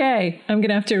 Okay, I'm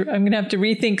gonna have to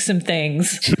rethink some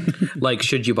things. Like,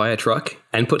 should you buy a truck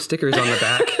and put stickers on the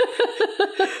back?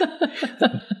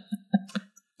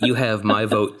 You have my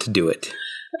vote to do it.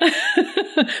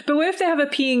 But we have to have a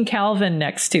peeing Calvin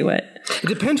next to it. It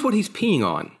depends what he's peeing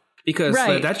on, because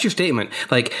that's your statement.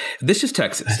 Like, this is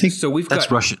Texas, I think so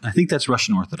Russian. I think that's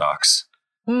Russian Orthodox.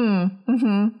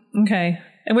 Okay.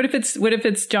 And what if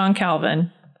it's John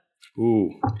Calvin? Ooh.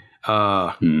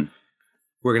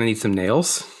 We're gonna need some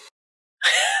nails.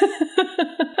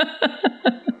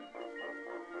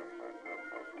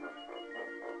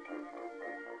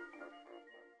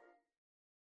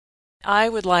 I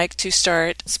would like to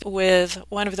start with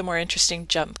one of the more interesting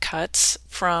jump cuts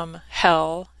from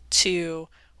hell to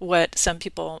what some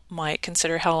people might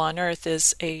consider hell on earth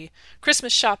is a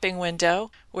Christmas shopping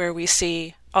window where we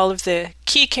see all of the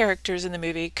key characters in the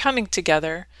movie coming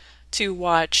together to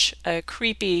watch a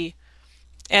creepy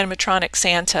animatronic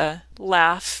Santa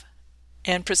laugh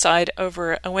and preside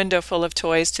over a window full of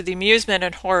toys to the amusement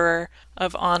and horror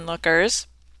of onlookers.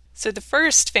 So the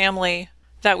first family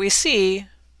that we see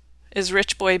is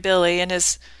Rich Boy Billy and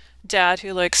his dad,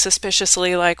 who looks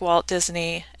suspiciously like Walt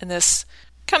Disney, and this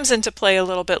comes into play a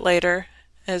little bit later,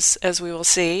 as we will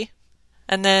see.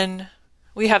 And then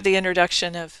we have the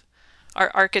introduction of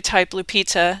our archetype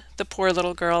Lupita, the poor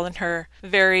little girl, and her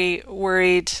very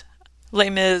worried Les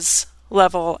Mis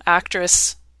level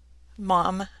actress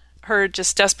mom. Her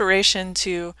just desperation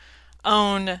to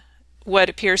own what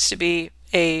appears to be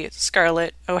a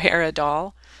Scarlett O'Hara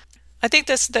doll. I think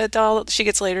the doll she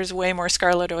gets later is way more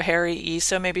Scarlett O'Hara-y,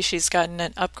 so maybe she's gotten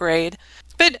an upgrade.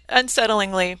 But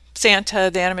unsettlingly, Santa,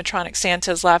 the animatronic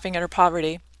Santa, is laughing at her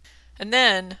poverty. And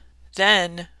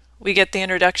then we get the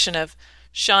introduction of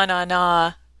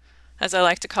Sha-Na-Na, as I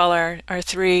like to call our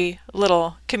three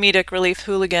little comedic relief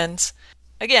hooligans.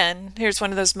 Again, here's one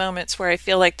of those moments where I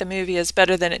feel like the movie is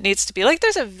better than it needs to be. Like,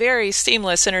 there's a very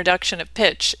seamless introduction of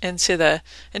Pitch into the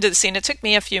scene. It took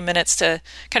me a few minutes to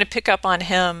kind of pick up on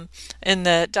him in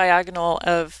the diagonal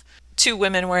of two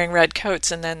women wearing red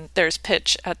coats, and then there's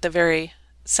Pitch at the very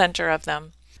center of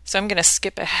them. So I'm going to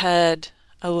skip ahead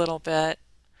a little bit.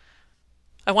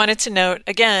 I wanted to note,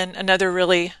 again, another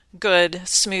really good,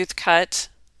 smooth cut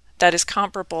that is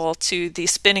comparable to the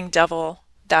Spinning Devil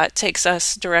that takes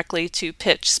us directly to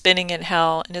Pitch spinning in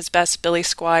hell in his best Billy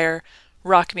Squier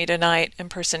Rock Me Tonight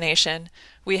impersonation.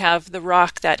 We have the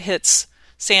rock that hits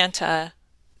Santa,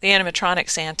 the animatronic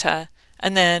Santa,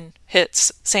 and then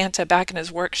hits Santa back in his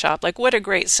workshop. Like, what a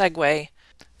great segue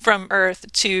from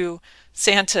Earth to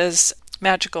Santa's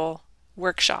magical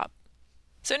workshop.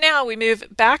 So now we move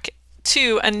back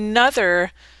to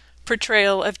another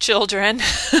portrayal of children,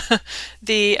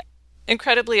 the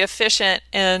incredibly efficient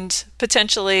and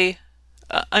potentially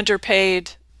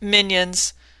underpaid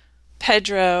minions,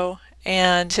 Pedro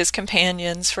and his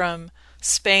companions from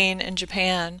Spain and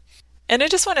Japan. And I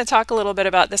just want to talk a little bit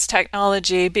about this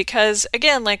technology because,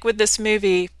 again, like with this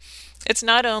movie, it's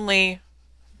not only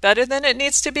better than it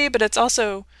needs to be, but it's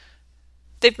also,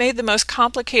 they've made the most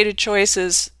complicated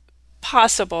choices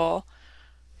possible.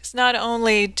 It's not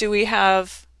only do we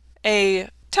have a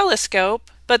telescope,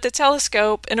 but the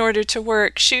telescope, in order to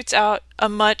work, shoots out a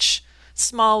much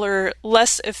smaller,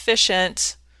 less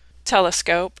efficient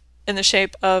telescope in the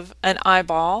shape of an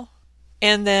eyeball.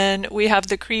 And then we have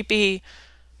the creepy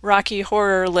Rocky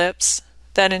Horror lips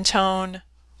that intone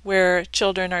where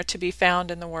children are to be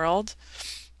found in the world.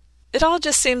 It all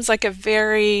just seems like a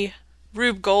very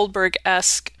Rube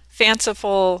Goldberg-esque,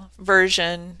 fanciful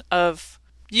version of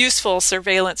useful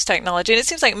surveillance technology. And it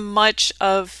seems like much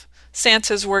of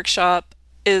Santa's workshop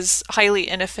is highly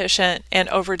inefficient and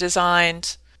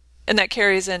over-designed, and that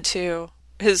carries into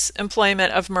his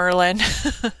employment of Merlin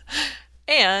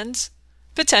and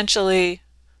potentially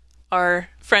our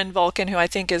friend Vulcan, who I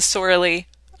think is sorely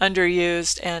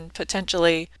underused and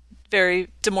potentially very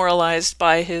demoralized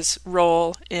by his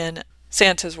role in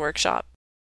Santa's workshop.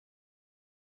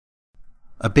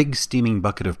 A big steaming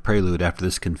bucket of prelude after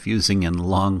this confusing and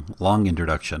long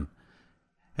introduction.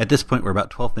 At this point, we're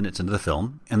about 12 minutes into the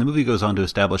film, and the movie goes on to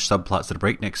establish subplots at a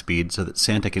breakneck speed so that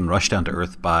Santa can rush down to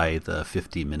Earth by the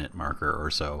 50-minute marker or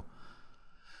so.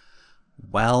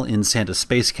 While in Santa's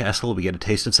space castle, we get a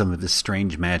taste of some of this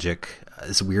strange magic,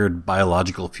 this weird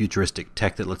biological futuristic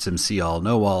tech that lets him see all,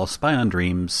 know all, spy on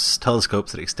dreams,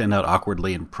 telescopes that extend out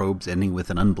awkwardly and probes ending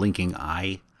with an unblinking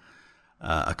eye,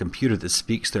 a computer that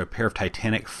speaks through a pair of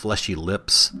titanic fleshy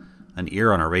lips, an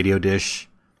ear on a radio dish.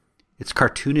 It's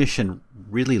cartoonish and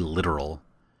really literal,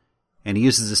 and he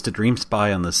uses this to dream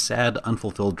spy on the sad,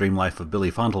 unfulfilled dream life of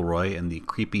Billy Fauntleroy and the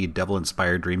creepy,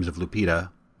 devil-inspired dreams of Lupita,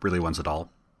 really ones it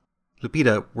all.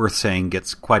 Lupita, worth saying,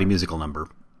 gets quite a musical number,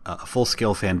 a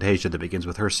full-scale fantasia that begins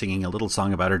with her singing a little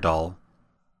song about her doll.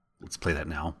 Let's play that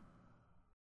now.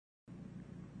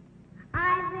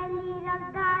 I'm a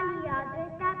little dahlia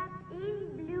dressed up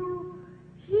in blue.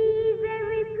 She's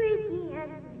very pretty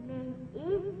and her name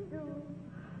is Sue.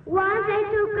 Once I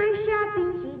took her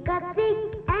shopping, she got sick,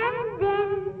 and then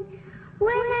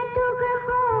when I took her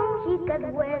home, she got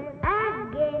well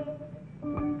again.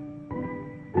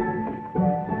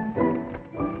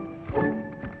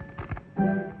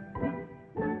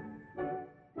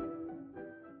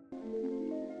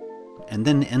 And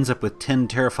then ends up with 10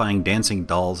 terrifying dancing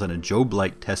dolls and a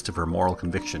Job-like test of her moral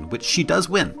conviction, which she does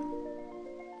win.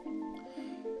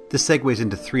 This segues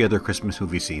into 3 other Christmas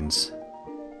movie scenes.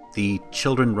 The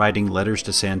children writing letters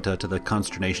to Santa to the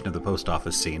consternation of the post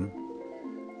office scene.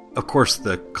 Of course,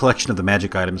 the collection of the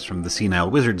magic items from the Senile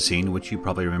Wizard scene, which you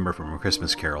probably remember from A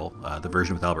Christmas Carol, the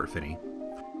version with Albert Finney.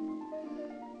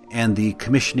 And the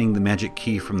commissioning the magic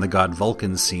key from the god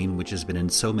Vulcan scene, which has been in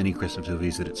so many Christmas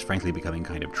movies that it's frankly becoming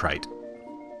kind of trite.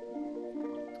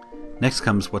 Next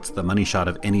comes what's the money shot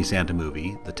of any Santa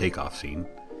movie, the takeoff scene.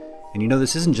 And you know,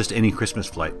 this isn't just any Christmas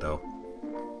flight, though.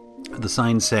 The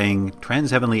sign saying,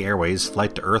 Trans-Heavenly Airways,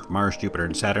 flight to Earth, Mars, Jupiter,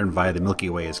 and Saturn via the Milky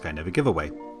Way is kind of a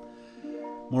giveaway.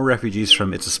 More refugees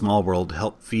from It's a Small World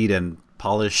help feed and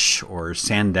polish or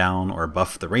sand down or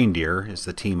buff the reindeer is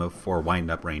the team of 4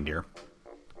 wind-up reindeer.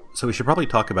 So we should probably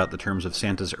talk about the terms of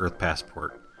Santa's Earth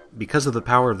passport. Because of the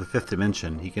power of the 5th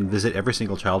dimension, he can visit every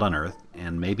single child on Earth,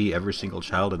 and maybe every single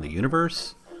child in the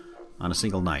universe? on a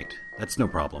single night. That's no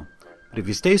problem. But if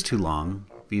he stays too long,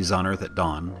 if he's on Earth at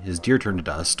dawn, his deer turn to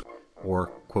dust, or,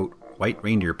 quote, white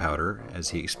reindeer powder, as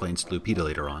he explains to Lupita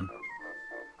later on.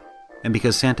 And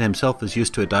because Santa himself is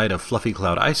used to a diet of fluffy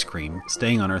cloud ice cream,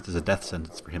 staying on Earth is a death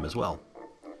sentence for him as well.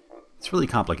 It's really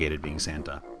complicated being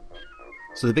Santa.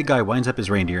 So the big guy winds up his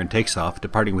reindeer and takes off,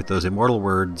 departing with those immortal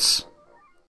words,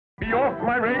 Be off,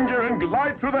 my reindeer, and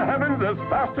glide through the heavens as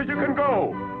fast as you can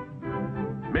go.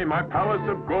 May my palace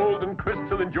of gold and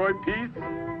crystal enjoy peace.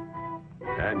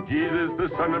 And Jesus, the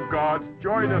Son of God,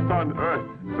 join us on earth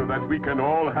so that we can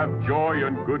all have joy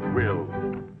and goodwill.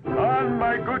 On,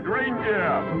 my good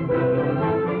reindeer!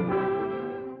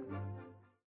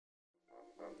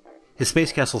 His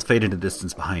space castles fade into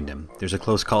distance behind him. There's a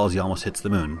close call as he almost hits the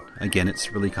moon. Again,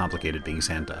 it's really complicated being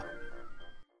Santa.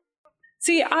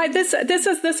 See, this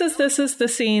is the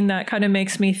scene that kind of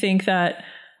makes me think that,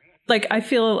 like, I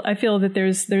feel that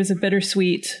there's a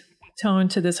bittersweet tone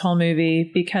to this whole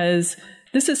movie, because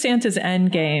this is Santa's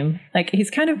end game. Like, he's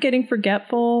kind of getting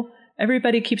forgetful.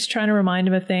 Everybody keeps trying to remind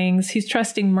him of things. He's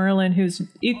trusting Merlin, who's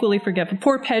equally forgetful.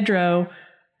 Poor Pedro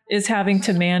is having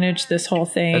to manage this whole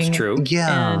thing. That's true.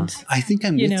 Yeah, And, I think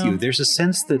I'm with you. There's a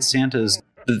sense that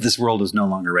that this world is no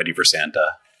longer ready for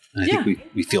Santa. And I think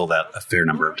we feel that a fair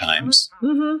number of times.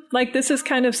 Mm-hmm. Like, this is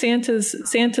kind of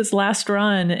Santa's last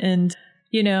run, and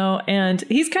and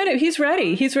he's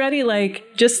ready. He's ready. Like,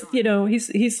 just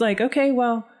he's like, okay,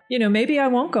 well, maybe I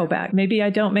won't go back. Maybe I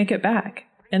don't make it back,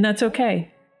 and that's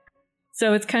okay.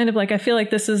 So it's kind of like, I feel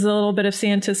like this is a little bit of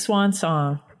Santa's swan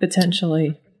song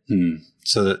potentially.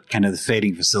 So that kind of the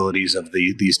fading facilities of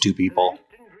these two people.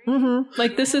 Mm-hmm.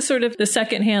 Like, this is sort of the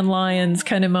secondhand Lions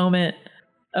kind of moment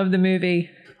of the movie.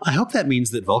 I hope that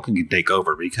means that Vulcan can take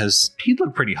over, because he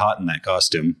looked pretty hot in that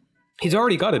costume. He's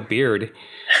already got a beard.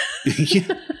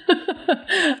 Yeah.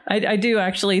 I do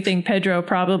actually think Pedro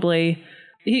probably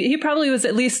was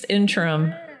at least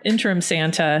interim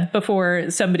Santa before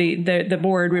the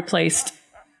board replaced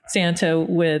Santa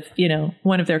with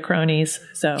one of their cronies.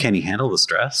 So Can he handle the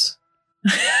stress?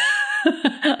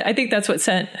 I think that's what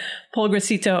sent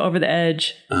Polgracito over the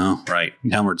edge. Oh, right.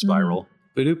 Downward spiral.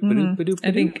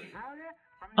 I think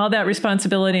all that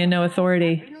responsibility and no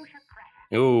authority.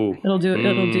 Oh, It'll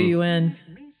do you in.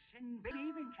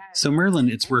 So Merlin,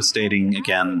 it's worth stating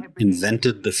again,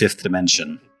 invented the fifth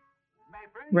dimension.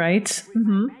 Right?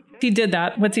 Mm-hmm. He did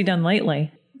that. What's he done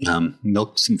lately?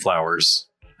 Milked some flowers.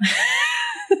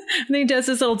 And then he does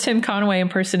his little Tim Conway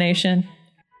impersonation.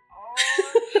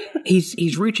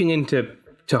 he's reaching in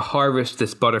to harvest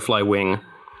this butterfly wing.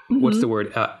 What's the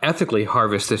word? Ethically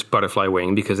harvest this butterfly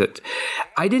wing, because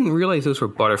I didn't realize those were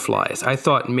butterflies. I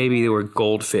thought maybe they were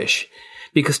goldfish,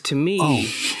 because to me,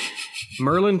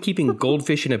 Merlin keeping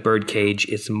goldfish in a bird cage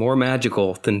is more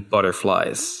magical than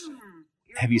butterflies.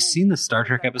 Have you seen the Star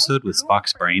Trek episode with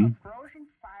Spock's brain?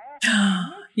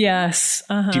 Yes.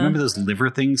 Uh-huh. Do you remember those liver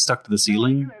things stuck to the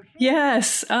ceiling?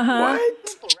 Yes. Uh-huh.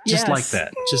 What? Just like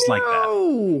that. Just like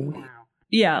that.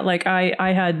 Yeah, like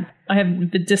I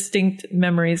have distinct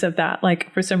memories of that.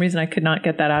 Like, for some reason I could not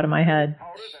get that out of my head.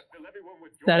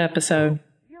 That episode.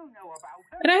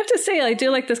 And I have to say, I do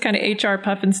like this kind of HR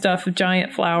Puffin stuff,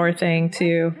 giant flower thing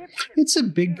too. It's a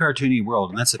big cartoony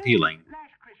world, and that's appealing.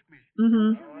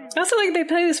 Mm-hmm. Also, like, they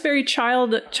play this very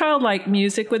childlike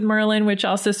music with Merlin, which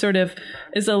also sort of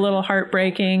is a little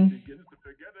heartbreaking.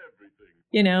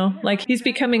 Like, he's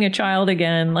becoming a child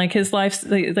again. Like, his life's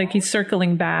like he's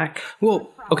circling back. Well,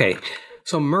 okay.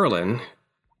 So Merlin,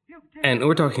 and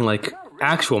we're talking like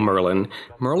actual Merlin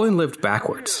lived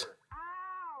backwards.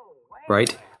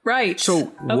 Right? Right. So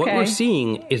what we're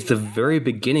seeing is the very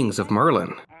beginnings of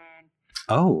Merlin.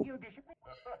 Oh.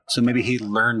 So maybe he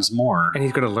learns more. And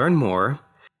he's going to learn more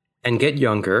and get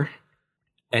younger.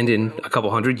 And in a couple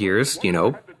hundred years,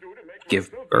 give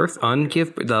birth,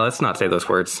 no, let's not say those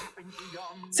words.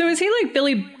 So is he like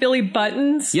Billy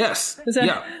Buttons? Yes.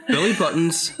 Yeah. Billy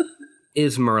Buttons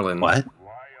is Merlin. What?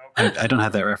 I don't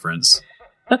have that reference.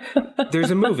 There's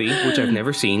a movie, which I've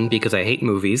never seen because I hate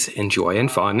movies and joy and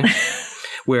fun,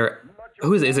 where,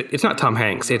 who is it? It's not Tom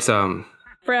Hanks. It's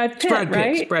Brad Pitt,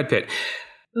 right? It's Brad Pitt.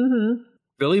 Mm-hmm.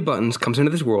 Billy Buttons comes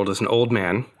into this world as an old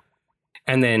man,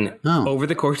 and then over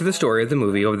the course of the story of the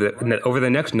movie, over the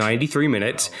next 93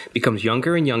 minutes, becomes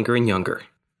younger and younger and younger.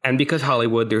 And because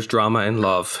Hollywood, there's drama and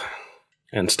love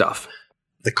and stuff.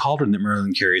 The cauldron that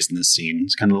Merlin carries in this scene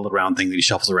is kind of a little round thing that he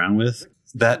shuffles around with.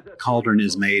 That cauldron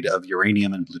is made of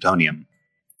uranium and plutonium.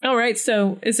 Oh, right.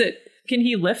 So can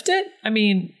he lift it? I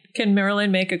mean, can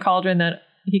Merlin make a cauldron that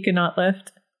he cannot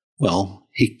lift? Well,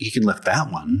 he can lift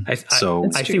that one. I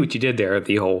see what you did there.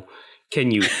 The whole, can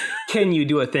you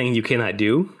do a thing you cannot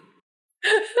do?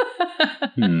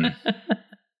 I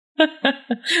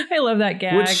love that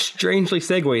gag. Which strangely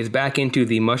segues back into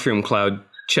the mushroom cloud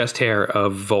chest hair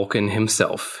of Vulcan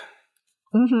himself.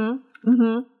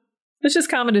 Let's just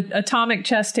comment atomic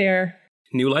chest hair.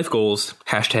 New life goals,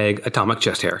 hashtag atomic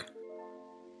chest hair.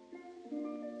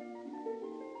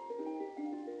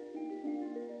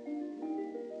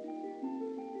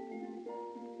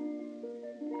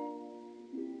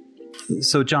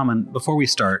 So, Jamin, before we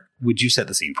start, would you set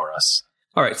the scene for us?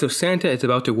 All right, so Santa is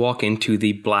about to walk into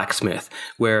the blacksmith,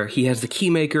 where he has the key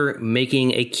maker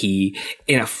making a key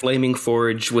in a flaming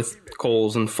forge with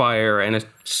coals and fire and a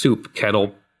soup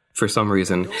kettle for some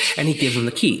reason, and he gives him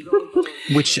the key.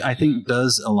 Which I think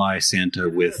does ally Santa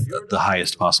with the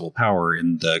highest possible power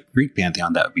in the Greek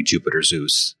pantheon. That would be Jupiter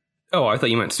Zeus. Oh, I thought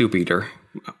you meant soup eater.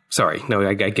 Sorry, no,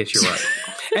 I guess you're right.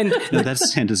 And no,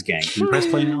 that's Santa's gang. Can you press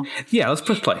play now? Yeah, let's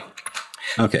press play.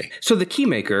 Okay. So the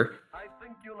keymaker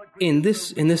in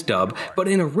this dub, but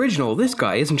in original, this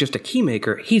guy isn't just a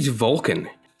keymaker, he's Vulcan.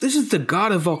 This is the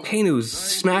god of volcanoes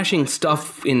smashing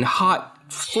stuff in hot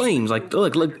flames. Like,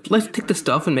 let's take the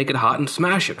stuff and make it hot and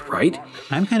smash it, right?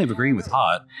 I'm kind of agreeing with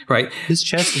hot. Right. His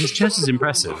chest is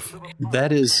impressive.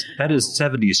 That is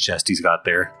 70s chest he's got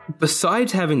there.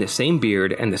 Besides having the same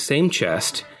beard and the same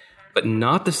chest, but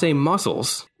not the same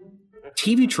muscles,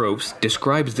 TV Tropes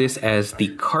describes this as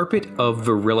the carpet of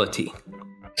virility.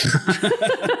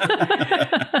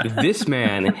 This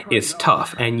man is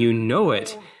tough, and you know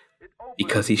it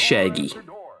because he's shaggy.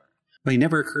 But he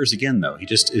never occurs again, though. He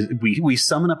just we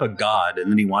summon up a god,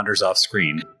 and then he wanders off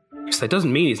screen. So that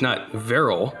doesn't mean he's not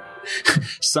virile.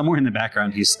 Somewhere in the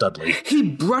background, he's studly.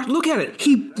 Look at it.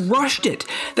 He brushed it.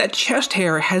 That chest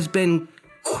hair has been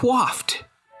coiffed.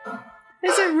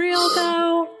 Is it real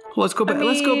though? Let's go back.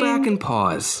 Let's go back and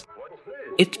pause.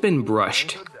 It's been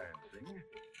brushed.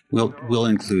 We'll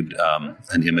include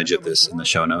an image of this in the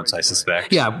show notes, I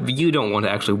suspect. Yeah, you don't want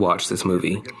to actually watch this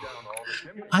movie.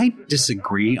 I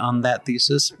disagree on that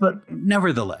thesis, but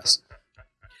nevertheless.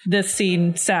 This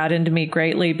scene saddened me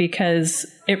greatly because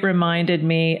it reminded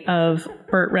me of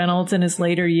Burt Reynolds in his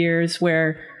later years,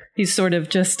 where he's sort of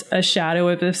just a shadow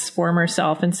of his former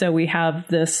self. And so we have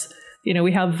this,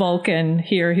 we have Vulcan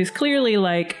here, who's clearly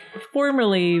like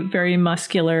formerly very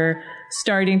muscular,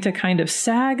 starting to kind of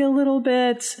sag a little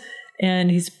bit.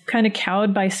 And he's kind of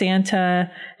cowed by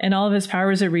Santa, and all of his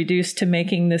powers are reduced to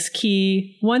making this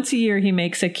key. Once a year, he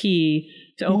makes a key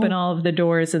to open all of the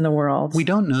doors in the world. We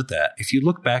don't know that. If you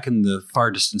look back in the far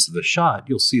distance of the shot,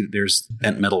 you'll see that there's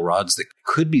bent metal rods that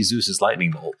could be Zeus's lightning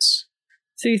bolts.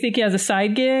 So you think he has a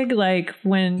side gig? Like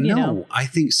when, No, I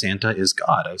think Santa is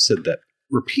God. I've said that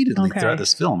repeatedly throughout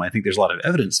this film. I think there's a lot of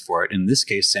evidence for it. In this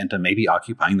case, Santa may be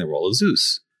occupying the role of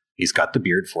Zeus. He's got the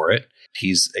beard for it.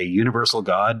 He's a universal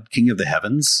god, king of the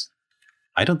heavens.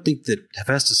 I don't think that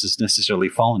Hephaestus has necessarily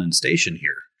fallen in station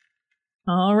here.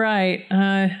 All right.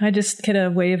 I just get a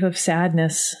wave of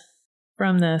sadness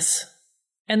from this.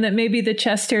 And that maybe the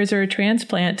chest hairs are a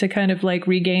transplant to kind of like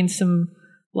regain some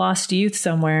lost youth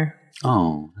somewhere.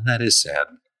 Oh, that is sad.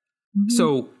 Mm-hmm.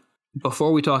 So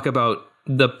before we talk about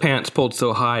the pants pulled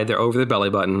so high they're over the belly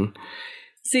button.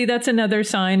 See, that's another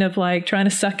sign of like trying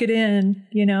to suck it in,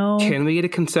 Can we get a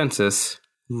consensus?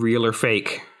 Real or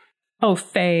fake? Oh,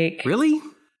 fake. Really?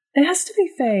 It has to be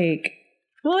fake.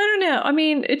 Well, I don't know. I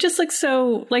mean, it just looks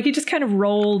so like he just kind of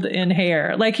rolled in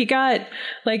hair. Like he got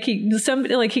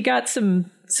some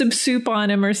soup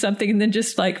on him or something, and then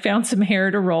just like found some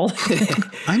hair to roll.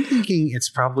 I'm thinking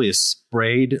it's probably a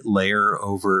sprayed layer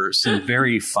over some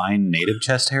very fine native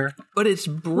chest hair. But it's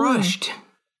brushed.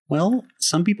 Well,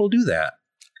 some people do that.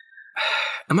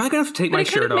 Am I going to have to take my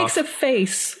shirt off? It makes a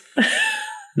face.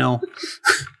 No.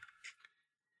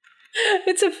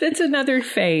 It's another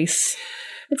face.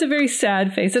 It's a very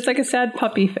sad face. It's like a sad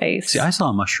puppy face. See, I saw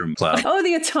a mushroom cloud. Oh,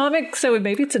 the atomic. So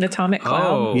maybe it's an atomic cloud.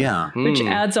 Oh, yeah. Which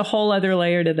adds a whole other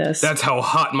layer to this. That's how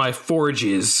hot my forge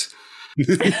is.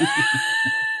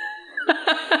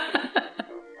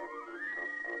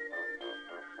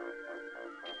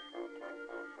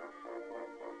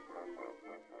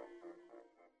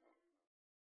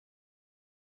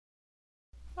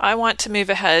 I want to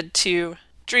move ahead to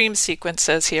dream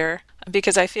sequences here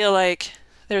because I feel like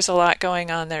there's a lot going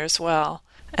on there as well.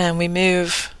 And we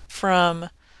move from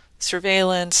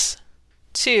surveillance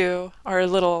to our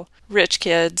little rich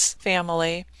kid's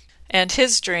family and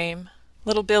his dream,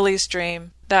 little Billy's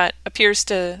dream, that appears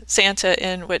to Santa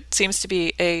in what seems to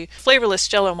be a flavorless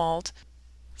Jell-O mold.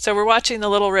 So we're watching the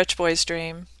little rich boy's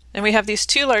dream. And we have these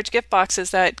two large gift boxes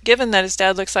that, given that his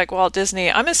dad looks like Walt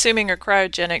Disney, I'm assuming are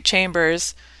cryogenic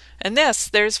chambers. And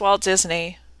there's Walt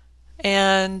Disney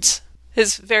and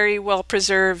his very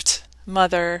well-preserved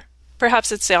mother,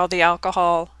 perhaps it's all the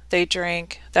alcohol they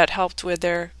drank that helped with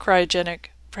their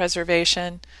cryogenic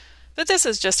preservation. But this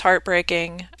is just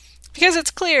heartbreaking because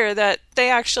it's clear that they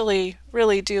actually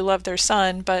really do love their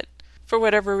son, but for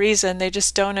whatever reason, they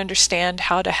just don't understand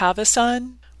how to have a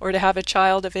son or to have a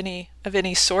child of any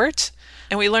sort.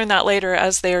 And we learn that later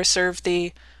as they are served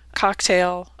the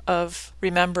cocktail of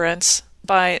remembrance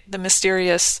by the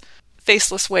mysterious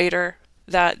faceless waiter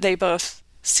that they both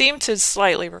seem to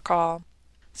slightly recall.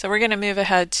 So we're going to move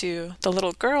ahead to the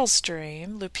little girl's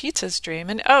dream, Lupita's dream.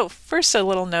 And first a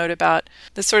little note about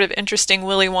the sort of interesting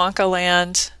Willy Wonka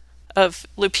land of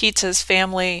Lupita's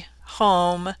family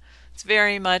home. It's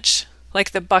very much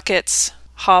like the Buckets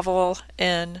hovel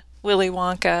in Willy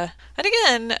Wonka. And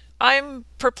again, I'm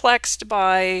perplexed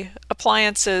by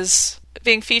appliances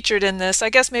being featured in this. I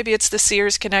guess maybe it's the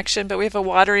Sears connection, but we have a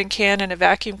watering can and a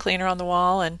vacuum cleaner on the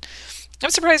wall, and I'm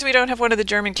surprised we don't have one of the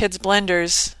German kids'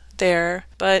 blenders there,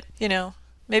 but,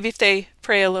 maybe if they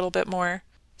pray a little bit more.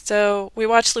 So we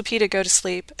watch Lupita go to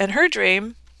sleep, and her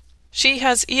dream, she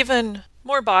has even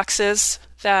more boxes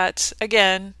that,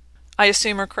 again, I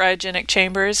assume are cryogenic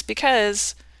chambers,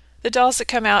 because the dolls that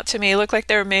come out to me look like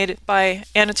they were made by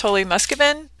Anatoly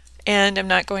Muscovin, and I'm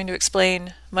not going to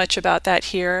explain much about that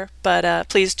here, but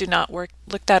please do not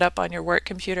look that up on your work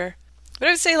computer. But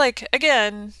I would say,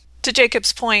 again, to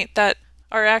Jacob's point, that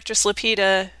our actress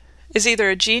Lupita is either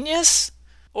a genius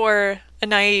or a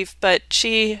naive, but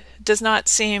she does not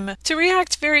seem to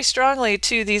react very strongly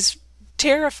to these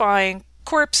terrifying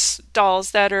corpse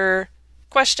dolls that are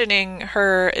questioning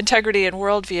her integrity and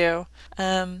worldview.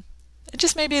 It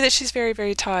just may be that she's very,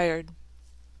 very tired.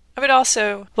 I would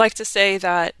also like to say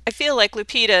that I feel like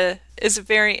Lupita is a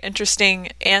very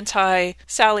interesting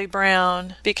anti-Sally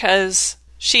Brown because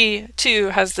she, too,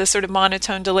 has this sort of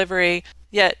monotone delivery,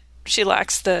 yet she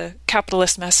lacks the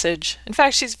capitalist message. In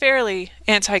fact, she's fairly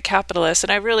anti-capitalist,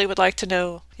 and I really would like to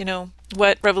know,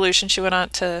 what revolution she went on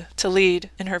to lead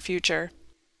in her future.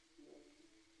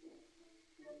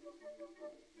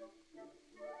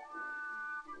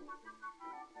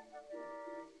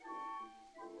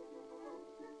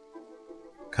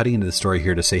 Cutting into the story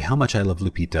here to say how much I love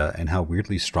Lupita and how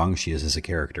weirdly strong she is as a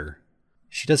character.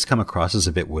 She does come across as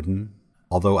a bit wooden,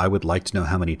 although I would like to know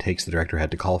how many takes the director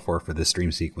had to call for this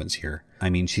dream sequence here. I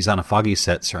mean, she's on a foggy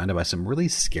set surrounded by some really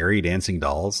scary dancing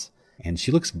dolls, and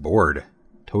she looks bored,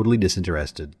 totally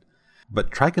disinterested. But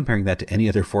try comparing that to any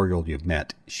other 4-year-old you've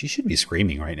met. She should be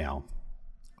screaming right now.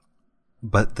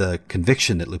 But the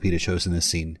conviction that Lupita shows in this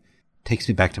scene takes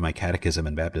me back to my catechism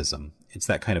and baptism. It's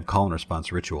that kind of call and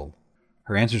response ritual.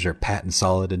 Her answers are pat and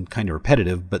solid and kind of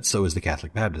repetitive, but so is the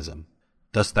Catholic baptism.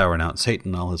 Dost thou renounce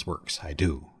Satan and all his works? I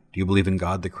do. Do you believe in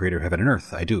God, the creator of heaven and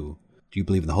earth? I do. Do you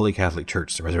believe in the Holy Catholic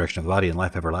Church, the resurrection of the body and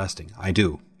life everlasting? I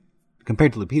do.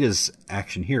 Compared to Lupita's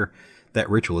action here, that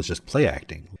ritual is just play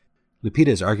acting. Lupita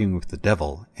is arguing with the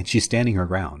devil, and she's standing her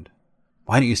ground.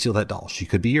 Why don't you steal that doll? She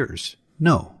could be yours.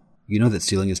 No. You know that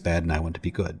stealing is bad and I want to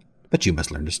be good. But you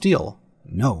must learn to steal.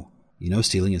 No. You know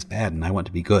stealing is bad and I want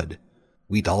to be good.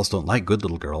 We dolls don't like good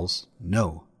little girls.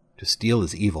 No. To steal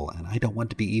is evil, and I don't want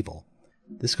to be evil.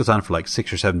 This goes on for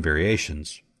 6 or 7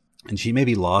 variations, and she may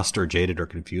be lost or jaded or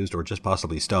confused or just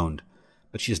possibly stoned,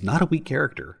 but she is not a weak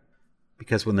character,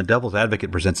 because when the devil's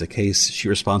advocate presents a case, she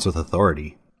responds with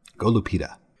authority. Go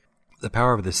Lupita. The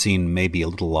power of this scene may be a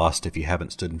little lost if you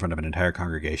haven't stood in front of an entire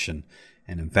congregation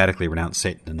and emphatically renounced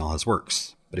Satan and all his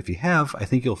works, but if you have, I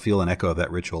think you'll feel an echo of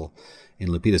that ritual in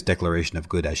Lupita's declaration of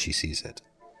good as she sees it.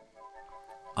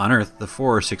 On Earth, the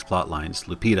 4 or 6 plot lines,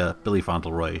 Lupita, Billy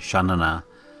Fauntleroy, Sha Na Na,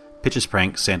 Pitch's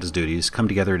pranks, Santa's duties, come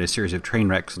together in a series of train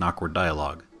wrecks and awkward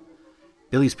dialogue.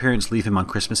 Billy's parents leave him on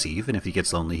Christmas Eve, and if he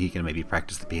gets lonely, he can maybe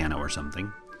practice the piano or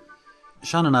something.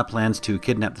 Sha Na Na plans to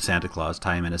kidnap the Santa Claus,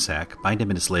 tie him in a sack, bind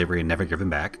him into slavery, and never give him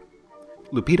back.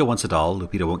 Lupita wants a doll.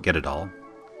 Lupita won't get a doll.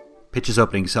 Pitch's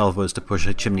opening salvo is to push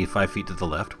a chimney 5 feet to the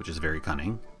left, which is very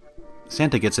cunning.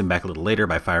 Santa gets him back a little later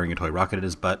by firing a toy rocket at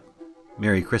his butt.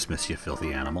 Merry Christmas, you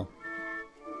filthy animal.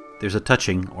 There's a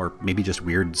touching, or maybe just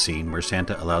weird, scene where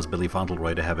Santa allows Billy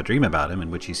Fauntleroy to have a dream about him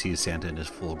in which he sees Santa in his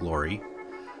full glory.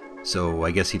 So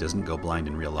I guess he doesn't go blind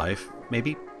in real life,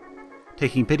 maybe?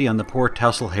 Taking pity on the poor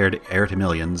tousle-haired heir to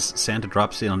millions, Santa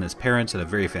drops in on his parents at a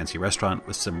very fancy restaurant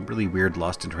with some really weird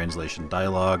lost-in-translation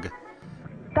dialogue.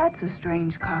 That's a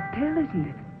strange cocktail, isn't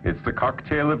it? It's the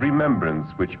cocktail of remembrance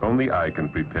which only I can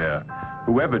prepare.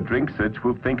 Whoever drinks it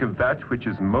will think of that which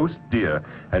is most dear,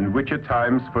 and which at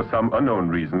times, for some unknown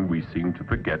reason, we seem to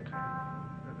forget.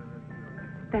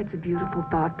 That's a beautiful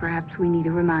thought. Perhaps we need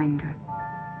a reminder.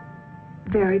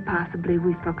 Very possibly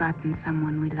we've forgotten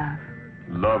someone we love.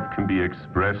 Love can be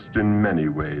expressed in many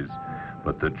ways.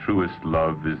 But the truest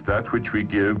love is that which we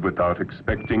give without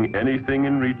expecting anything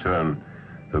in return.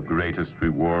 The greatest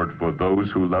reward for those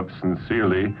who love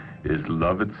sincerely is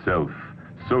love itself.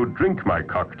 So drink my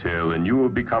cocktail, and you will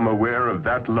become aware of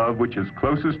that love which is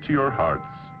closest to your hearts.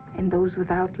 And those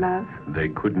without love? They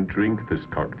couldn't drink this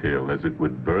cocktail, as it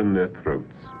would burn their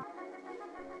throats.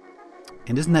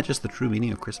 And isn't that just the true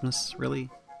meaning of Christmas, really?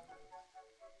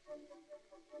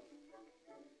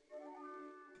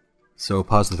 So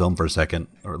pause the film for a second,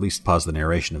 or at least pause the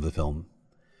narration of the film,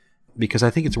 because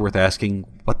I think it's worth asking,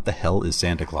 what the hell is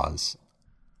Santa Claus?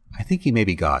 I think he may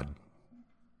be God.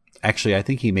 Actually, I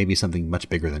think he may be something much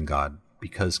bigger than God,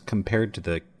 because compared to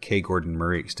the K. Gordon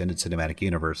Murray Extended Cinematic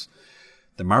Universe,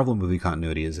 the Marvel movie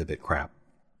continuity is a bit crap.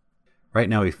 Right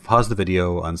now, we've paused the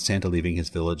video on Santa leaving his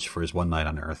village for his one night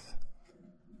on Earth.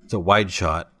 It's a wide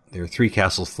shot. There are 3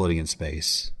 castles floating in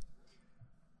space.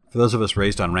 For those of us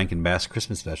raised on Rankin Bass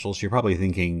Christmas specials, you're probably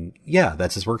thinking, yeah,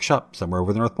 that's his workshop somewhere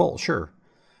over the North Pole, sure.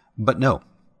 But no.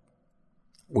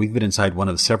 We've been inside one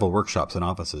of several workshops and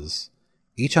offices,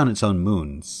 each on its own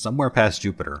moon, somewhere past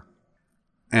Jupiter.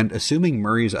 And assuming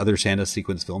Murray's other Santa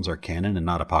sequence films are canon and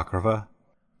not apocrypha,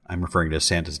 I'm referring to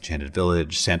Santa's Enchanted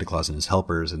Village, Santa Claus and His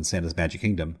Helpers, and Santa's Magic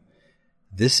Kingdom,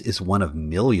 this is one of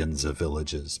millions of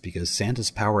villages, because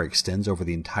Santa's power extends over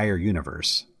the entire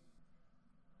universe.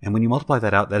 And when you multiply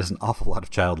that out, that is an awful lot of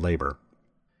child labor.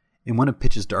 In one of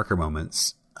Pitch's darker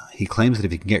moments, he claims that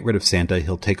if he can get rid of Santa,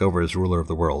 he'll take over as ruler of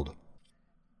the world.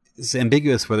 It's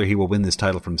ambiguous whether he will win this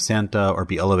title from Santa or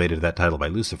be elevated to that title by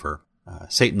Lucifer.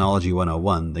 Satanology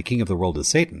 101, the king of the world is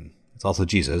Satan. It's also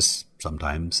Jesus,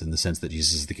 sometimes, in the sense that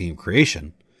Jesus is the king of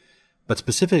creation. But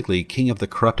specifically, king of the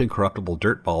corrupt and corruptible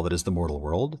dirt ball that is the mortal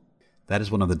world. That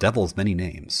is one of the devil's many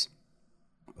names.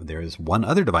 There is one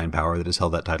other divine power that has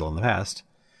held that title in the past,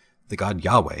 the god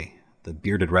Yahweh, the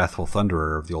bearded wrathful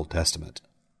thunderer of the Old Testament.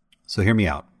 So hear me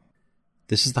out.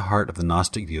 This is the heart of the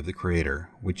Gnostic view of the Creator,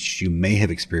 which you may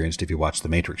have experienced if you watched the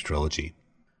Matrix trilogy.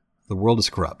 The world is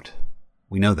corrupt.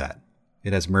 We know that.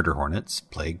 It has murder hornets,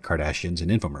 plague, Kardashians, and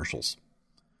infomercials.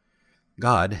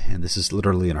 God, and this is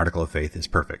literally an article of faith, is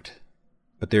perfect.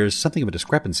 But there is something of a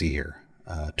discrepancy here.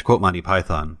 To quote Monty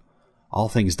Python, all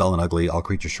things dull and ugly, all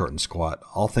creatures short and squat,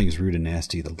 all things rude and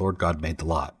nasty, the Lord God made the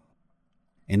lot.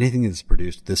 Anything that is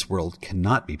produced this world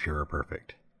cannot be pure or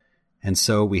perfect. And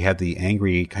so we have the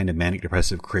angry, kind of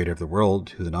manic-depressive creator of the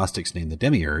world, who the Gnostics named the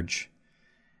Demiurge,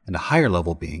 and a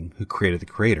higher-level being who created the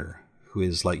Creator, who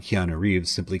is, like Keanu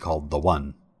Reeves, simply called the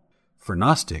One. For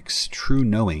Gnostics, true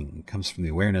knowing comes from the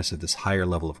awareness of this higher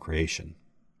level of creation.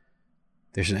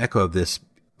 There's an echo of this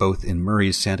both in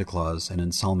Murray's Santa Claus and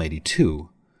in Psalm 82,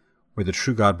 where the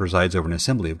true God presides over an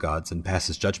assembly of gods and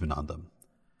passes judgment on them.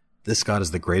 This God is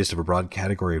the greatest of a broad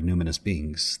category of numinous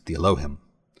beings, the Elohim,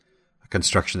 a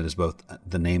construction that is both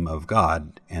the name of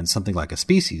God and something like a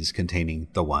species containing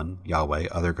the One, Yahweh,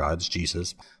 other gods,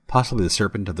 Jesus, possibly the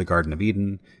serpent of the Garden of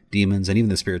Eden, demons, and even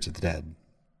the spirits of the dead.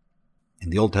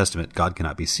 In the Old Testament, God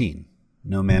cannot be seen.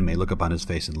 No man may look upon his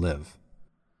face and live.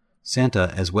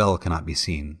 Santa, as well, cannot be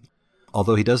seen,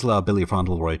 although he does allow Billy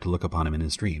Fauntleroy to look upon him in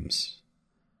his dreams.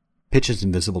 Pitch is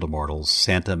invisible to mortals.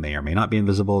 Santa may or may not be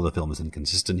invisible. The film is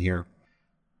inconsistent here.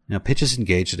 Now, Pitch is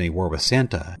engaged in a war with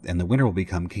Santa, and the winner will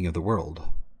become king of the world.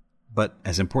 But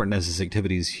as important as his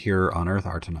activities here on Earth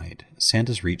are tonight,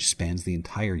 Santa's reach spans the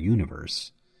entire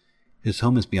universe. His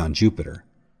home is beyond Jupiter.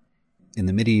 In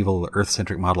the medieval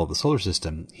Earth-centric model of the solar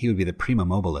system, he would be the prima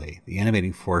mobile, the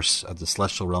animating force of the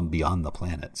celestial realm beyond the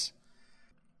planets.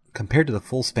 Compared to the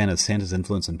full span of Santa's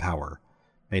influence and power,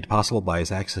 made possible by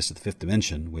his access to the fifth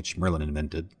dimension, which Merlin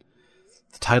invented,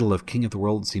 the title of King of the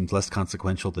World seems less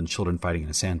consequential than children fighting in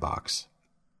a sandbox.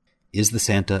 Is the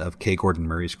Santa of K. Gordon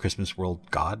Murray's Christmas world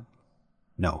God?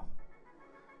 No.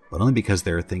 But only because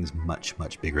there are things much,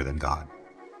 much bigger than God.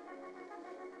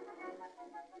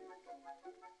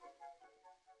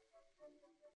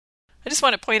 I just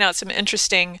want to point out some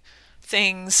interesting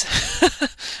things.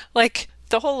 Like,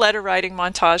 the whole letter writing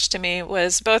montage to me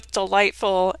was both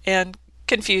delightful and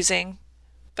confusing,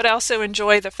 but I also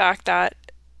enjoy the fact that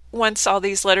once all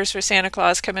these letters for Santa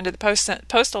Claus come into the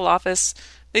postal office,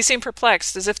 they seem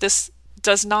perplexed, as if this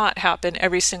does not happen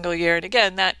every single year. And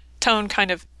again, that tone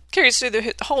kind of carries through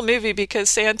the whole movie, because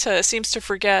Santa seems to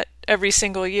forget every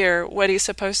single year what he's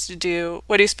supposed to do,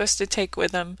 what he's supposed to take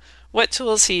with him, what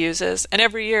tools he uses. And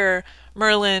every year,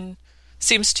 Merlin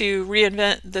seems to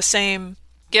reinvent the same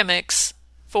gimmicks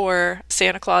for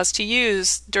Santa Claus to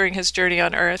use during his journey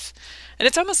on Earth. And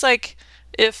it's almost like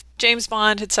if James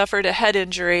Bond had suffered a head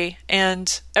injury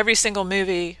and every single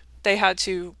movie they had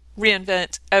to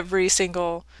reinvent every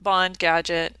single Bond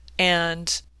gadget,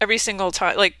 and every single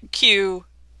time, like Q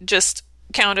just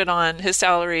counted on his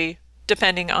salary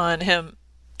depending on him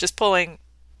just pulling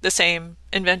the same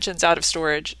inventions out of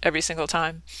storage every single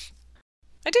time.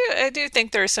 I do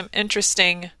think there are some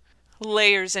interesting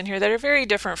layers in here that are very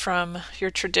different from your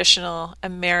traditional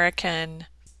American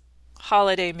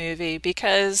holiday movie,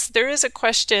 because there is a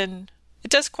question, it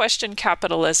does question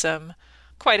capitalism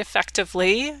quite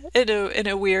effectively in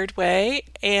a weird way,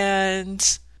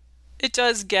 and it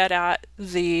does get at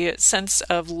the sense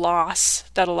of loss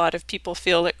that a lot of people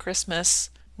feel at Christmas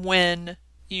when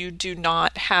you do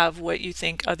not have what you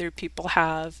think other people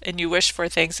have and you wish for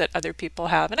things that other people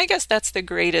have. And I guess that's the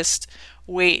greatest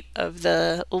weight of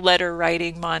the letter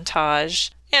writing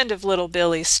montage and of Little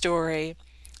Billy's story.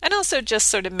 And also just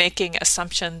sort of making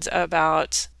assumptions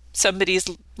about somebody's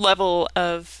level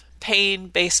of pain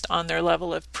based on their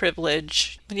level of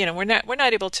privilege. You know, we're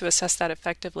not able to assess that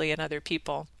effectively in other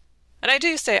people. And I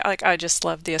do say, like, I just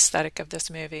love the aesthetic of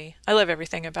this movie. I love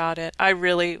everything about it. I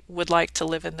really would like to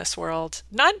live in this world.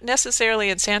 Not necessarily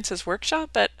in Santa's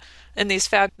workshop, but in the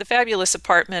fabulous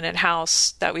apartment and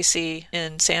house that we see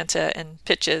in Santa and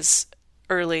Pitch's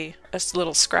early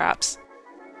little scraps.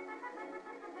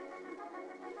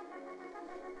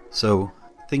 So,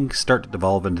 things start to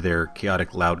devolve into their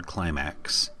chaotic, loud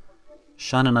climax.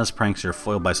 Sha Na Na's pranks are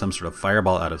foiled by some sort of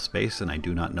fireball out of space, and I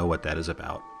do not know what that is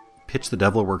about. Pitch the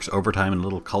Devil works overtime in a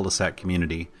little cul-de-sac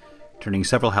community, turning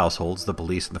several households, the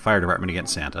police, and the fire department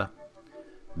against Santa.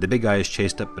 The big guy is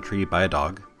chased up a tree by a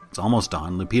dog. It's almost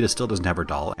dawn. Lupita still doesn't have her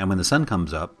doll, and when the sun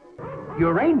comes up...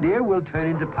 Your reindeer will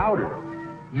turn into powder.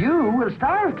 You will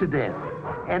starve to death,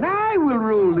 and I will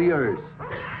rule the earth.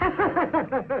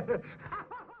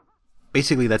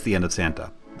 Basically, that's the end of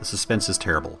Santa. The suspense is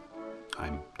terrible,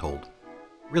 I'm told.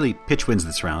 Really, Pitch wins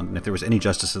this round, and if there was any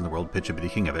justice in the world, Pitch would be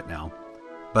the king of it now.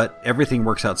 But everything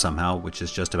works out somehow, which is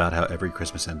just about how every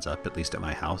Christmas ends up, at least at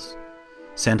my house.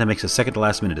 Santa makes a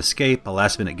second-to-last-minute escape, a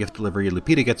last-minute gift delivery,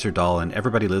 Lupita gets her doll, and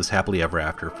everybody lives happily ever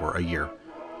after for a year.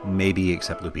 Maybe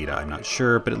except Lupita, I'm not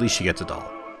sure, but at least she gets a doll.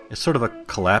 It's sort of a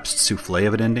collapsed souffle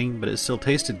of an ending, but it still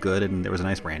tasted good, and there was a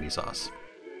nice brandy sauce.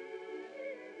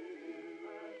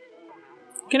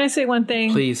 Can I say one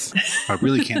thing? Please. I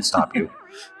really can't stop you.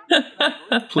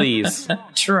 Please.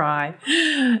 Try.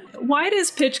 Why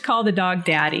does Pitch call the dog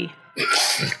Daddy?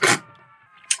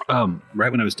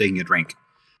 Right when I was taking a drink.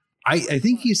 I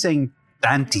think he's saying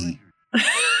Dante.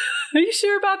 Are you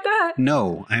sure about that?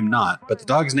 No, I'm not. But the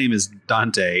dog's name is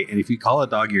Dante, and if you call a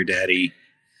dog your daddy...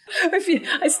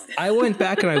 I went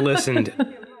back and I listened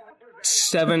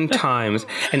 7 times,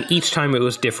 and each time it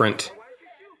was different.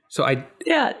 So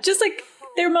Yeah, just like...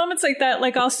 There are moments like that,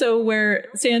 like also where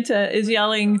Santa is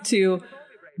yelling to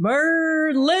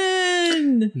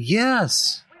Merlin.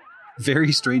 Yes.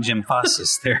 Very strange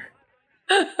emphasis there.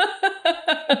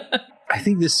 I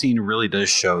think this scene really does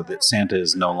show that Santa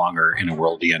is no longer in a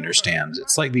world he understands.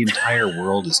 It's like the entire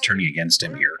world is turning against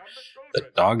him here. The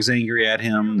dog's angry at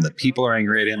him. The people are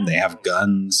angry at him. They have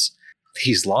guns.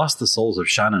 He's lost the souls of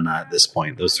Sha Na Na at this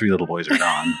point. Those 3 little boys are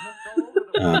gone.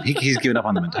 He's given up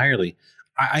on them entirely.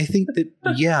 I think that,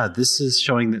 yeah, this is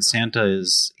showing that Santa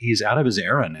he's out of his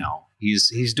era now.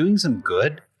 He's doing some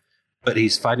good, but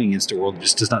he's fighting against a world that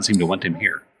just does not seem to want him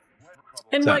here.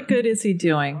 And what good is he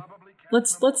doing?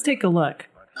 Let's take a look.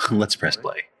 Let's press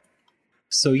play.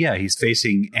 So yeah, he's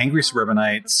facing angry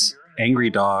suburbanites,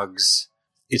 angry dogs.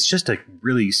 It's just a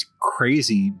really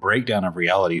crazy breakdown of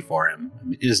reality for him. I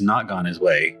mean, it has not gone his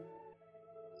way.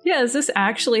 Yeah, is this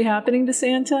actually happening to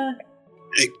Santa?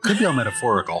 It could be all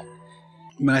metaphorical.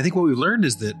 I mean, I think what we've learned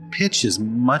is that Pitch is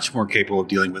much more capable of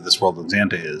dealing with this world than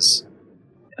Santa is.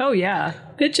 Oh yeah,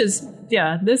 Pitch is.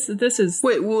 Yeah, this is. This is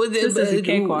a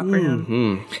cakewalk for him.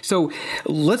 Mm-hmm. So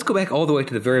let's go back all the way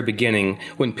to the very beginning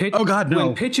when Pitch. Oh God, no!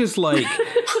 When Pitch is like,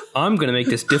 "I'm going to make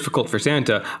this difficult for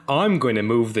Santa. I'm going to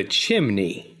move the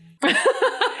chimney."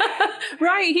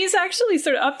 Right, he's actually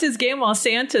sort of upped his game while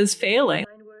Santa's failing.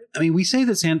 I mean, you said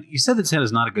that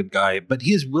Santa's not a good guy, but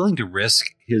he is willing to risk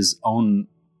his own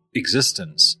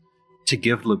existence to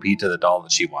give Lupita the doll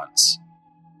that she wants.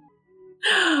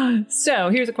 So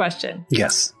here's a question.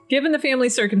 Yes. Given the family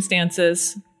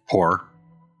circumstances,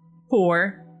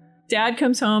 Poor. Dad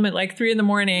comes home at like 3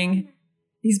 a.m.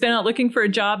 He's been out looking for a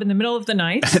job in the middle of the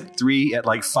night. At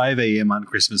like 5 a.m. on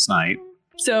Christmas night.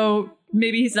 So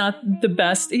maybe he's not the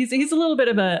best. He's a little bit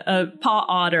of a paw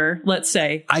otter, let's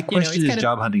say. I question his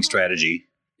job hunting strategy.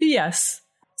 Yes.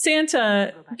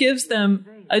 Santa gives them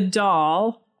a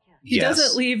doll. He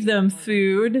doesn't leave them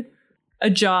food, a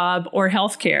job, or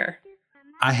health care.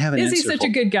 I have an answer. Is he such a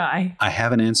good guy? I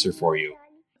have an answer for you.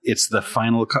 It's the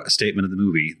final statement of the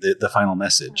movie, the final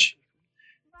message.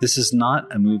 This is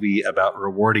not a movie about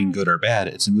rewarding good or bad.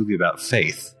 It's a movie about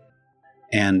faith.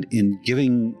 And in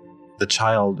giving the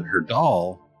child her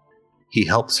doll, he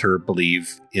helps her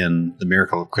believe in the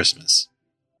miracle of Christmas.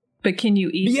 But can you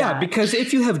eat Yeah, that? because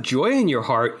if you have joy in your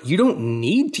heart, you don't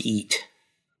need to eat.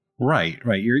 Right.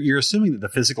 You're assuming that the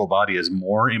physical body is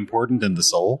more important than the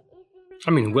soul?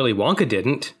 I mean, Willy Wonka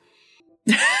didn't.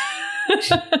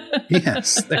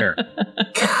 Yes, there.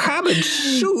 Cabbage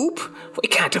soup? We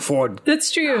can't afford.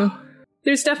 That's true.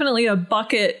 There's definitely a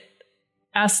bucket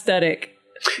aesthetic,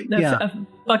 a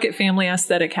bucket family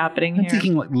aesthetic happening I'm here.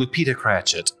 thinking like Lupita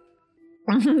Cratchit.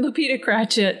 Lupita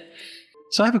Cratchit.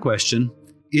 So I have a question.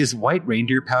 Is white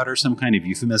reindeer powder some kind of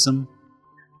euphemism?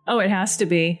 Oh, it has to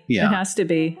be. Yeah. It has to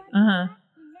be. Uh-huh.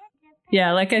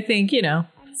 Yeah, like I think,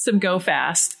 some go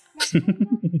fast.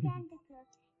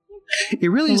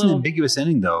 It really is an ambiguous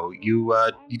ending, though. You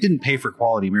didn't pay for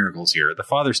quality miracles here. The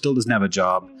father still doesn't have a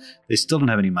job. They still don't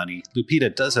have any money.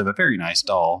 Lupita does have a very nice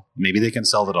doll. Maybe they can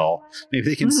sell the doll. Maybe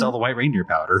they can sell the white reindeer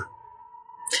powder.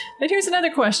 And here's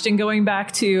another question going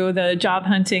back to the job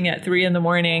hunting at 3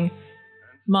 a.m.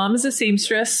 Mom is a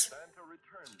seamstress.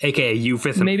 AKA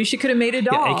euphemism. Maybe she could have made a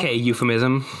doll. Yeah, AKA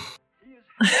euphemism.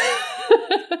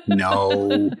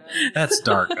 No, that's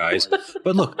dark, guys.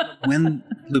 But look, when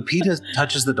Lupita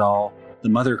touches the doll, the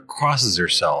mother crosses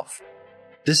herself.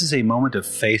 This is a moment of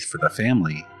faith for the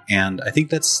family, and I think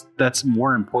that's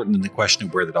more important than the question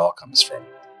of where the doll comes from.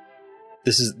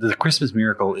 The Christmas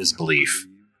miracle is belief.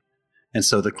 And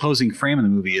so the closing frame of the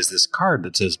movie is this card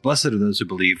that says, "Blessed are those who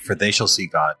believe, for they shall see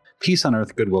God. Peace on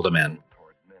earth, goodwill to men."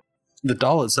 The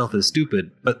doll itself is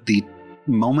stupid, but the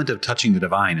moment of touching the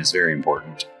divine is very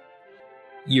important.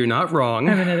 You're not wrong.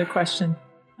 I have another question.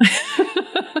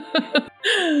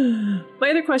 My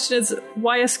other question is,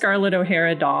 why a Scarlett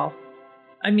O'Hara doll?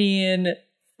 I mean,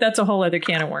 that's a whole other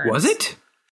can of worms. Was it?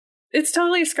 It's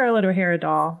totally a Scarlett O'Hara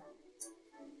doll.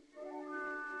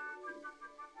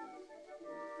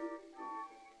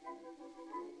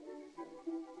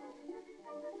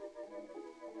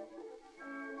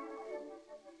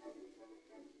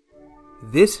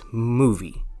 This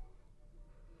movie.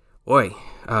 Boy,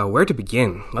 where to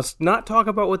begin? Let's not talk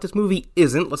about what this movie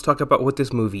isn't. Let's talk about what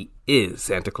this movie is.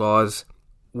 Santa Claus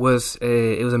was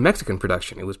a Mexican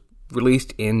production. It was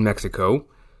released in Mexico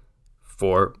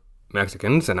for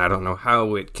Mexicans, and I don't know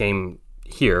how it came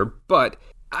here, but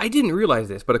I didn't realize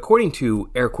this, but according to,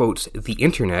 air quotes, the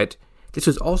internet, this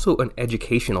was also an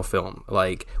educational film.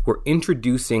 Like, we're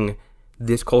introducing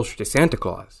this culture to Santa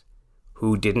Claus,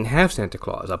 who didn't have Santa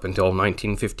Claus up until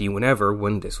 1950,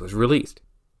 when this was released.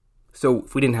 So,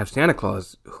 if we didn't have Santa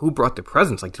Claus, who brought the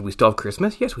presents? Like, did we still have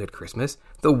Christmas? Yes, we had Christmas.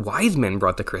 The wise men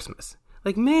brought the Christmas.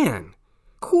 Like, man,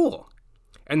 cool.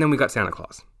 And then we got Santa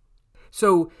Claus.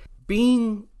 So,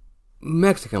 being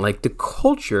Mexican, like, the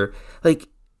culture, like,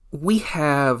 we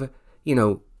have,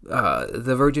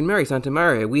 the Virgin Mary, Santa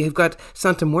Maria. We have got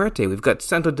Santa Muerte. We've got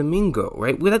Santo Domingo,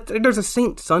 right? There's a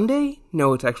Saint Sunday?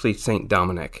 No, it's actually Saint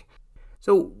Dominic.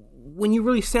 So, when you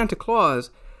release Santa Claus,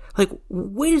 like,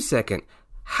 wait a second.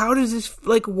 How does this,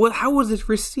 how was this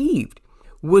received?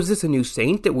 Was this a new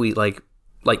saint that we, like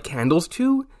candles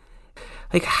to?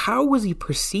 Like, how was he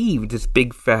perceived, this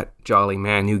big, fat, jolly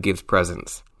man who gives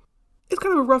presents? It's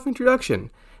kind of a rough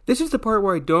introduction. This is the part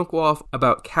where I don't go off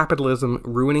about capitalism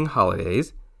ruining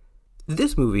holidays.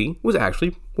 This movie was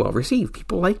actually well received.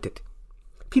 People liked it.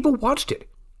 People watched it.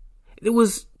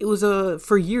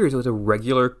 For years, it was a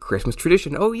regular Christmas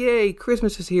tradition. Oh, yay,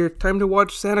 Christmas is here. Time to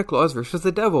watch Santa Claus versus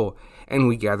the Devil. And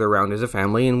we gather around as a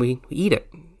family and we eat it.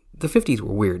 The 50s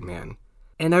were weird, man.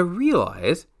 And I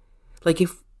realize,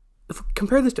 if we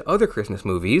compare this to other Christmas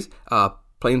movies,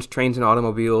 Planes, Trains, and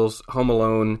Automobiles, Home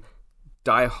Alone,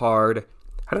 Die Hard,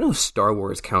 I don't know if Star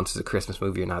Wars counts as a Christmas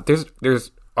movie or not.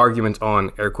 There's arguments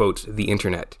on, air quotes, the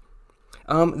internet.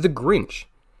 The Grinch.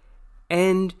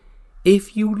 And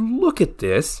if you look at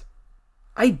this,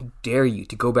 I dare you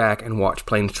to go back and watch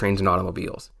Planes, Trains, and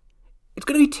Automobiles. It's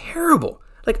going to be terrible.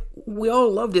 Like, we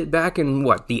all loved it back in,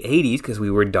 the 80s, because we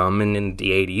were dumb and in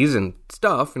the 80s and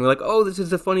stuff, and we're like, oh, this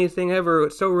is the funniest thing ever,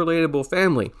 it's so relatable,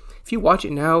 family. If you watch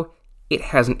it now, it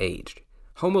hasn't aged.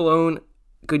 Home Alone,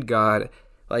 good God,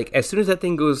 as soon as that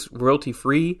thing goes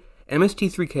royalty-free,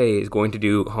 MST3K is going to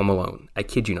do Home Alone. I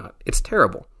kid you not. It's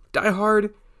terrible. Die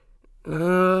Hard,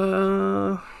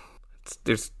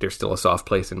 there's still a soft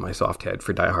place in my soft head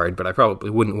for Die Hard, but I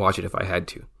probably wouldn't watch it if I had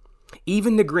to.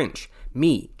 Even The Grinch.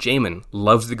 Me, Jamin,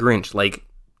 loves The Grinch. Like,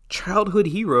 childhood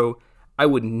hero, I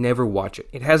would never watch it.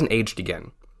 It hasn't aged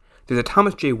again. There's a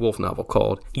Thomas J. Wolfe novel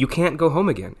called You Can't Go Home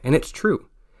Again, and it's true.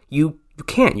 You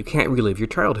can't relive your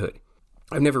childhood.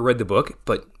 I've never read the book,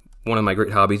 but one of my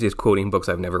great hobbies is quoting books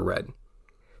I've never read.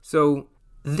 So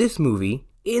this movie,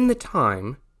 at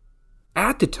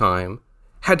the time,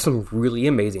 had some really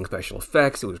amazing special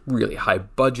effects. It was really high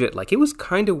budget. Like, it was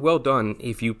kind of well done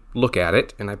if you look at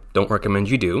it, and I don't recommend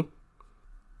you do.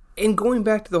 And going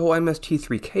back to the whole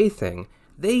MST3K thing,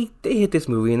 they hit this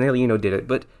movie and they, did it.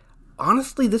 But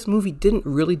honestly, this movie didn't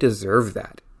really deserve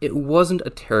that. It wasn't a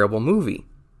terrible movie.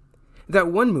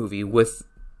 That one movie with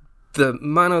the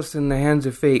Manos in the Hands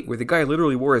of Fate, where the guy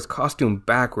literally wore his costume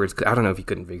backwards, I don't know if he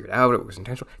couldn't figure it out or it was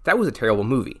intentional. That was a terrible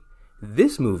movie.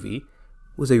 This movie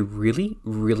was a really,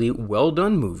 really well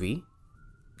done movie,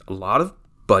 a lot of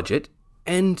budget,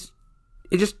 and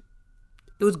it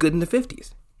was good in the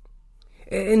 50s.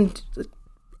 And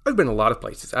I've been a lot of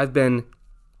places. I've been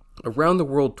around the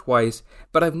world twice,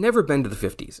 but I've never been to the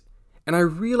 50s. And I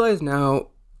realize now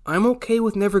I'm okay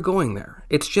with never going there.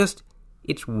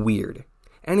 It's weird.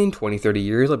 And in 20, 30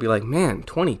 years, I'll be like, man,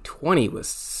 2020 was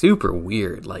super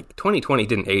weird. Like, 2020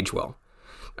 didn't age well.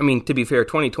 I mean, to be fair,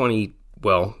 2020,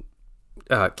 well,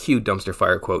 cue dumpster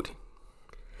fire quote.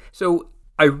 So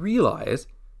I realize,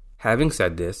 having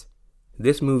said this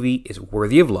movie is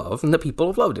worthy of love and that people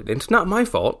have loved it. And it's not my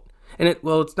fault. And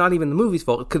it's not even the movie's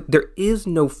fault, because there is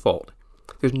no fault.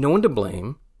 There's no one to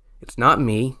blame. It's not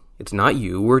me. It's not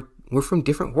you. We're from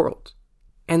different worlds.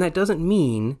 And that doesn't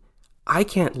mean I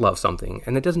can't love something,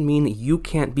 and that doesn't mean that you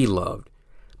can't be loved.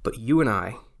 But you and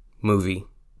I, movie,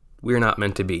 we're not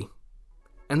meant to be.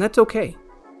 And that's okay.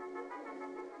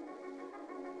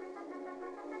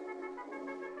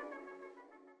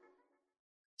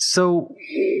 So,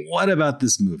 what about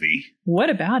this movie? What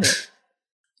about it?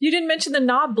 You didn't mention the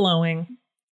knob blowing.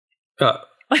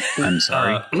 I'm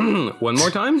sorry. One more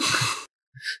time?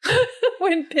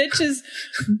 When Pitch is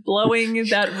blowing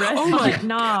that red hot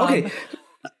knob. Okay.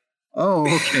 Oh,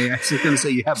 okay. I was going to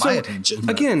say you have my attention. But...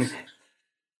 Again,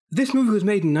 this movie was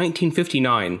made in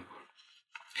 1959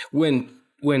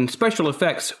 when special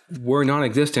effects were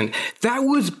non-existent. That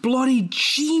was bloody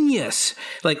genius.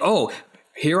 Like, oh,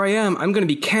 here I am. I'm going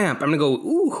to be camp. I'm going to go,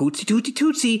 ooh, hootsy tootsie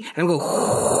tootsie. And I'm going to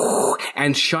go,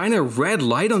 and shine a red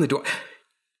light on the door.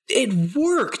 It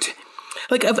worked.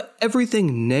 Like, of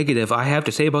everything negative I have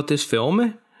to say about this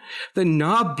film, the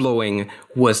knob blowing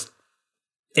was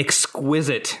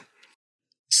exquisite.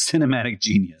 Cinematic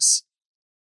genius.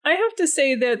 I have to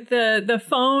say that the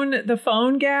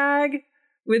phone gag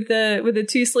with the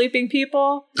two sleeping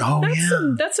people. Oh,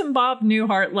 that's some Bob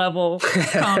Newhart level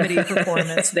comedy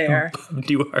performance there. Bob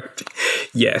Newhart.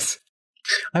 Yes.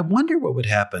 I wonder what would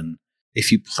happen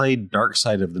if you played Dark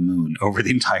Side of the Moon over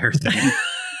the entire thing.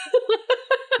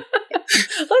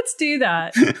 Let's do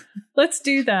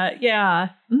that. Yeah.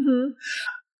 Mm-hmm.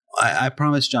 I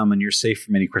promise, John, when you're safe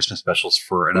from any Christmas specials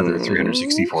for another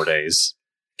 364 days.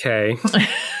 Okay.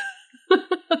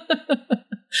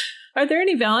 Are there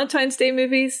any Valentine's Day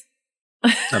movies?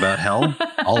 About hell?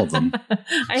 All of them.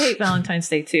 I hate Valentine's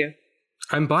Day too.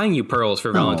 I'm buying you pearls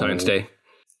for Valentine's Day.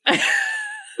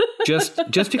 Just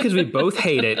because we both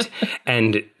hate it,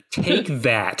 and take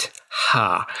that.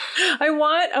 Ha. I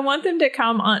want them to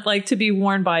come on, like, to be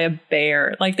worn by a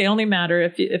bear. Like, they only matter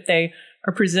if they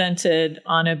are presented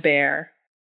on a bear.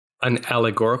 An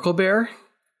allegorical bear?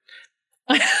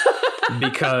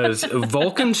 Because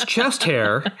Vulcan's chest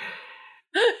hair.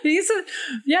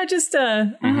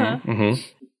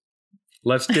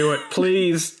 Let's do it,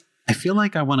 please. I feel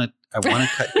like I want to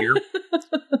cut here.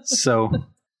 So,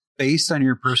 based on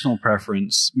your personal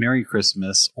preference, Merry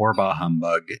Christmas or Bah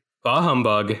Humbug. Bah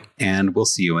Humbug. And we'll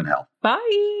see you in hell.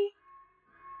 Bye.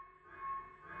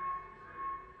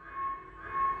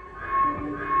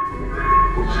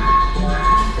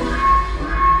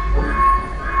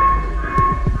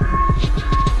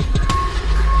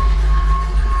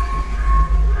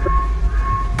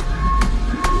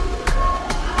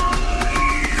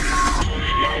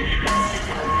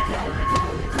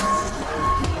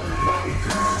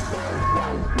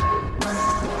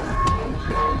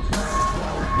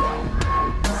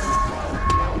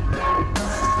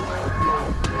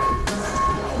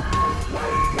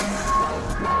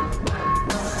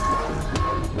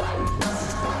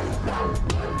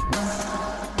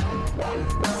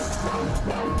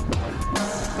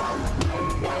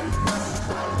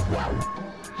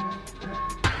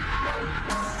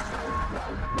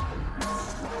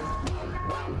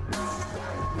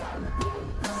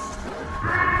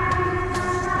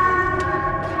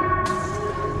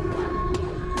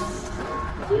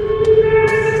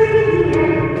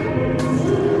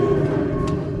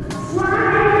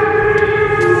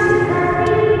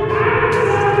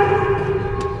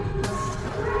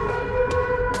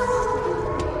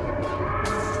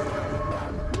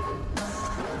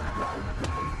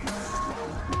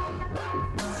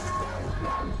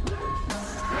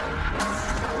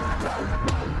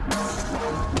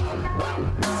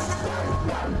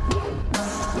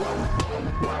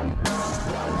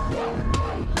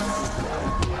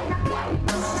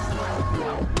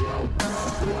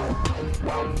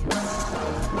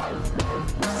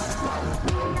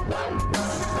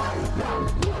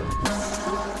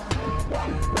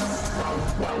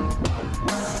 Bye.